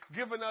for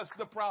giving us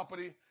the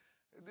property.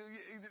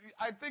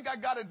 I think I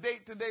got a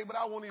date today, but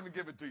I won't even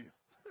give it to you.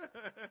 I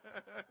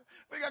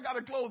think I got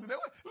to close it.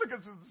 Look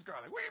at Sister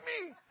Scarlett. What do you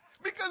mean?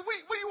 Because what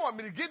do you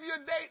want me to give you a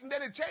date and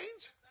then it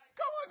change?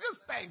 Come on,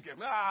 just thank Him.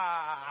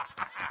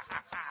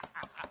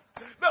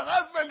 The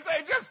husband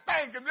say, just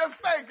thank Him, just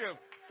thank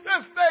Him.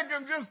 Just thank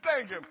Him, just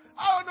thank Him.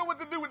 I don't know what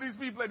to do with these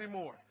people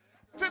anymore.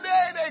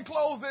 Today they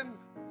closing.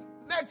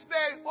 Next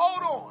day,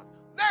 hold on.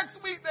 Next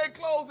week they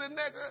closing.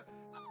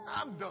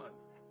 I'm done.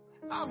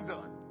 I'm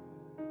done.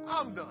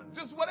 I'm done.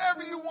 Just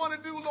whatever you want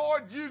to do,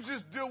 Lord, you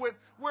just do it.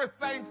 We're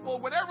thankful.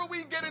 Whenever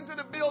we get into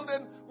the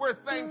building, we're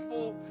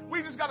thankful.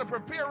 We just got to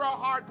prepare our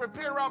heart,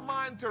 prepare our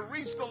mind to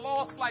reach the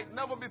lost like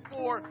never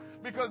before,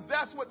 because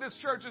that's what this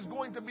church is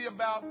going to be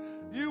about.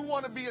 You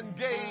want to be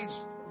engaged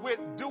with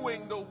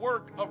doing the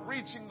work of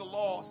reaching the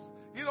lost.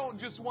 You don't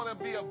just want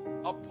to be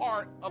a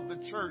part of the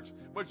church,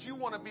 but you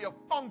want to be a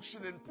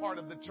functioning part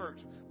of the church.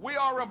 We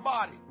are a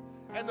body,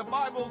 and the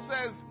Bible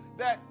says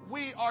that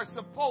we are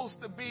supposed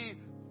to be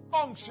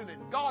functioning.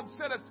 God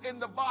set us in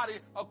the body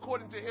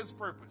according to His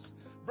purpose.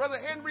 Brother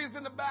Henry's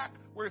in the back.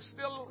 We're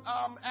still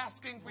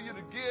asking for you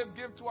to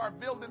give to our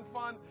building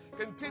fund.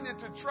 Continue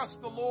to trust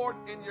the Lord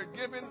in your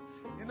giving.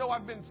 You know,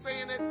 I've been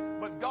saying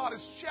it, but God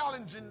is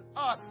challenging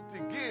us to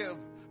give,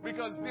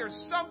 because there's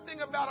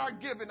something about our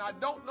giving, I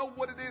don't know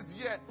what it is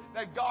yet,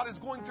 that God is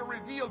going to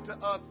reveal to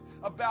us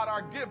about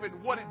our giving,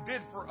 what it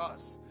did for us.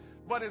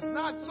 But it's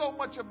not so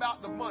much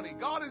about the money.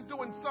 God is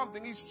doing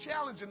something. He's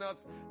challenging us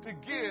to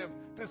give,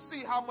 to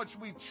see how much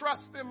we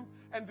trust Him,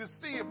 and to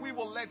see if we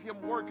will let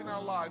Him work in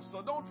our lives.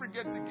 So don't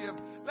forget to give.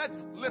 Let's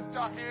lift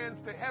our hands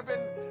to heaven,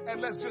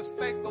 and let's just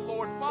thank the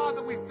Lord.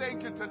 Father, we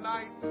thank You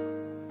tonight.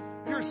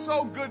 You're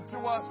so good to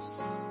us.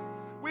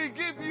 We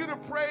give You the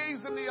praise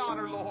and the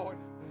honor, Lord.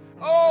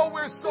 Oh,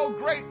 we're so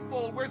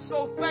grateful. We're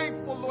so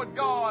thankful, Lord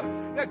God,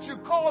 that You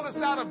called us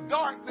out of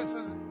darkness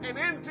and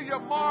into Your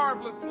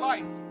marvelous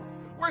light.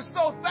 We're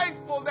so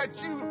thankful that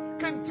You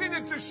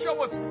continue to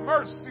show us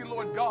mercy,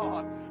 Lord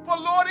God. For,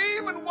 Lord,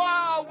 even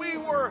while we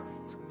were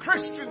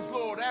Christians,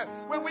 Lord,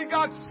 when we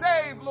got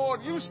saved,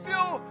 Lord, You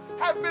still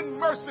have been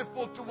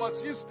merciful to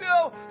us. You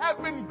still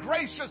have been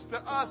gracious to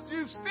us.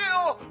 You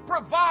still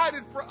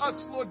provided for us,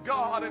 Lord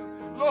God.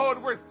 And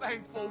Lord, we're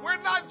thankful.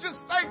 We're not just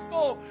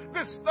thankful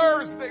this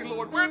Thursday,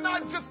 Lord. We're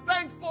not just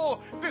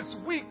thankful this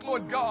week,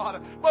 Lord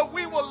God, but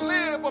we will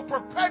live a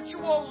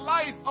perpetual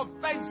life of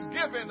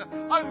thanksgiving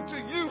unto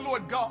You,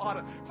 Lord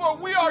God.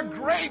 For we are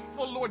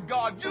grateful, Lord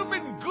God. You've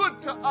been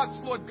good to us,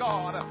 Lord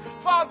God.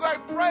 Father, I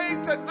pray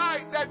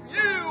tonight that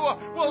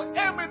You will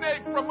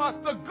emanate from us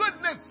the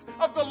goodness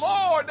of the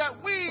Lord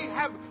that we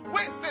have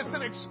witnessed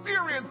and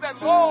experienced,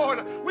 that,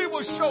 Lord, we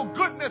will show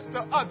goodness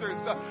to others.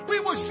 We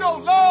will show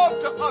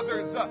love to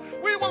others.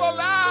 We will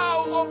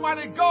allow,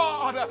 Almighty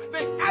God,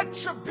 the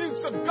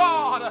attributes of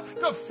God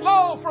to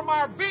flow from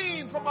our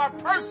being, from our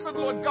person,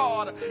 Lord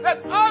God,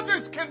 that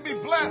others can be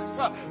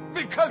blessed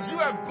because You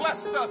have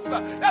blessed us,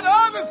 that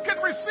others can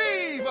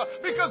receive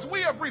because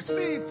we have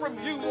received from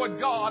You, Lord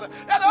God,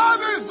 that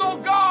others,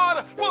 oh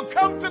God, will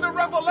come to the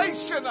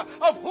revelation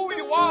of who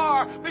You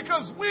are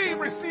because we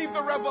received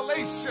the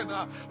revelation.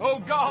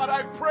 Oh God,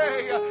 I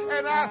pray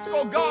and ask,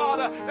 oh God,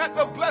 that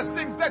the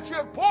blessings that You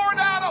have poured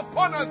out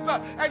upon us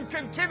and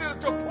continue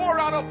to pour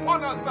out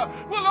upon us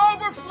will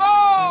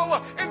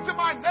overflow into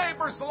my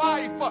neighbor's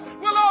life,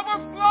 will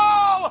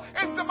overflow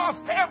into my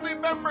family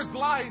member's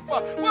life,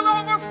 will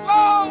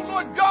overflow,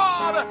 Lord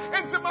God,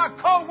 into my my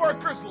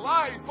co-worker's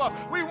life.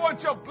 We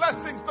want your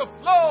blessings to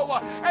flow,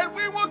 and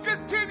we will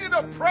continue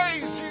to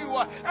praise you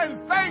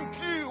and thank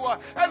you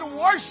and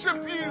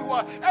worship you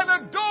and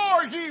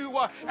adore you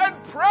and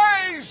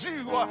praise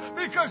you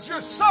because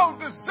you're so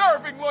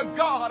deserving, Lord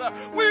God.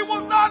 We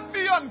will not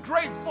be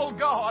ungrateful,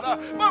 God,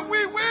 but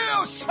we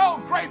will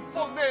show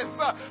gratefulness.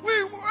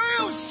 We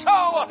will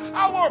show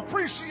our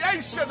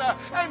appreciation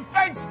and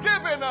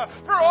thanksgiving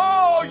for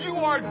all you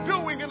are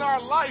doing in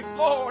our life,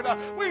 Lord.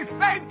 We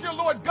thank you,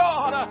 Lord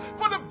God,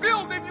 for the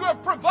building you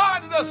have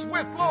provided us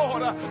with,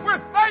 Lord.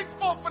 We're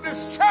thankful for this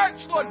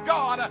church, Lord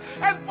God,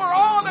 and for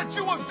all that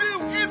you will do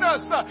in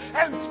us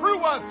and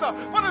through us,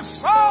 for the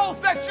souls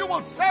that you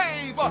will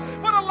save,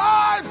 for the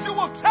lives you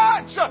will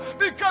touch,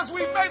 because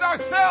we made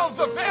ourselves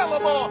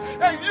available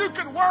and you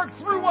can work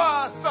through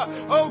us.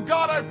 Oh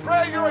God, I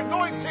pray your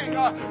anointing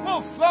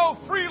will flow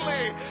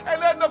freely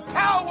and then the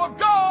power of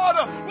God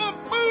will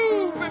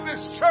move in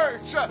this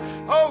church.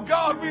 Oh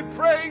God, we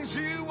praise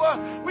you.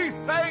 We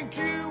thank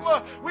you.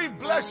 We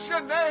bless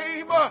your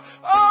name.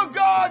 Oh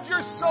God,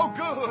 you're so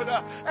good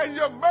and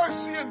your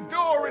mercy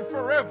endureth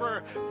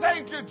forever.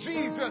 Thank you,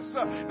 Jesus.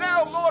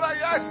 Now, Lord, I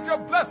ask your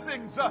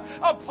blessings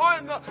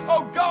upon,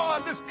 oh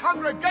God, this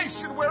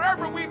congregation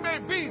wherever we may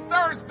be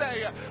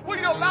Thursday. Will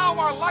you allow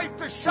our light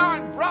to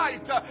shine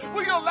bright?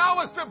 Will you allow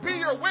us to be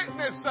your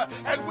witness?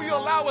 And will you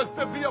allow us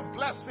to be a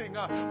blessing?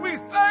 We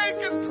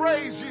thank and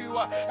praise you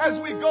as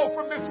we go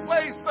from this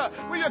place.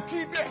 Will you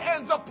keep your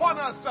hands upon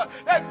us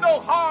that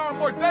no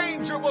harm or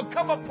danger will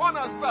come upon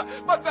us,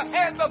 but the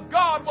hand of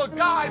God will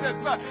guide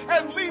us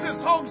and lead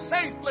us home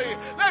safely.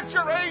 Let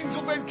your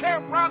angels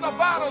encamp round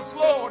about us,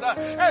 Lord,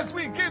 as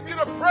we give you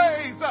the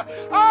praise,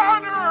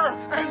 honor,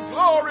 and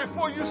glory,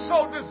 for you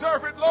so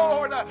deserve it,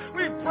 Lord.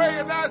 We pray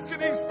and ask you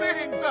these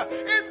things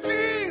in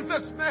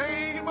Jesus'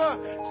 name.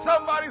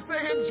 Somebody say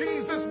in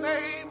Jesus'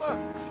 name.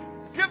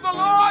 Give the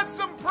Lord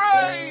some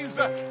praise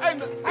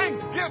and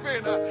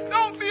thanksgiving.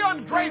 Don't be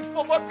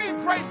ungrateful, but be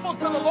grateful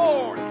to the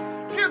Lord.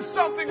 Give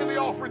something in the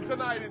offering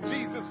tonight in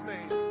Jesus'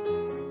 name.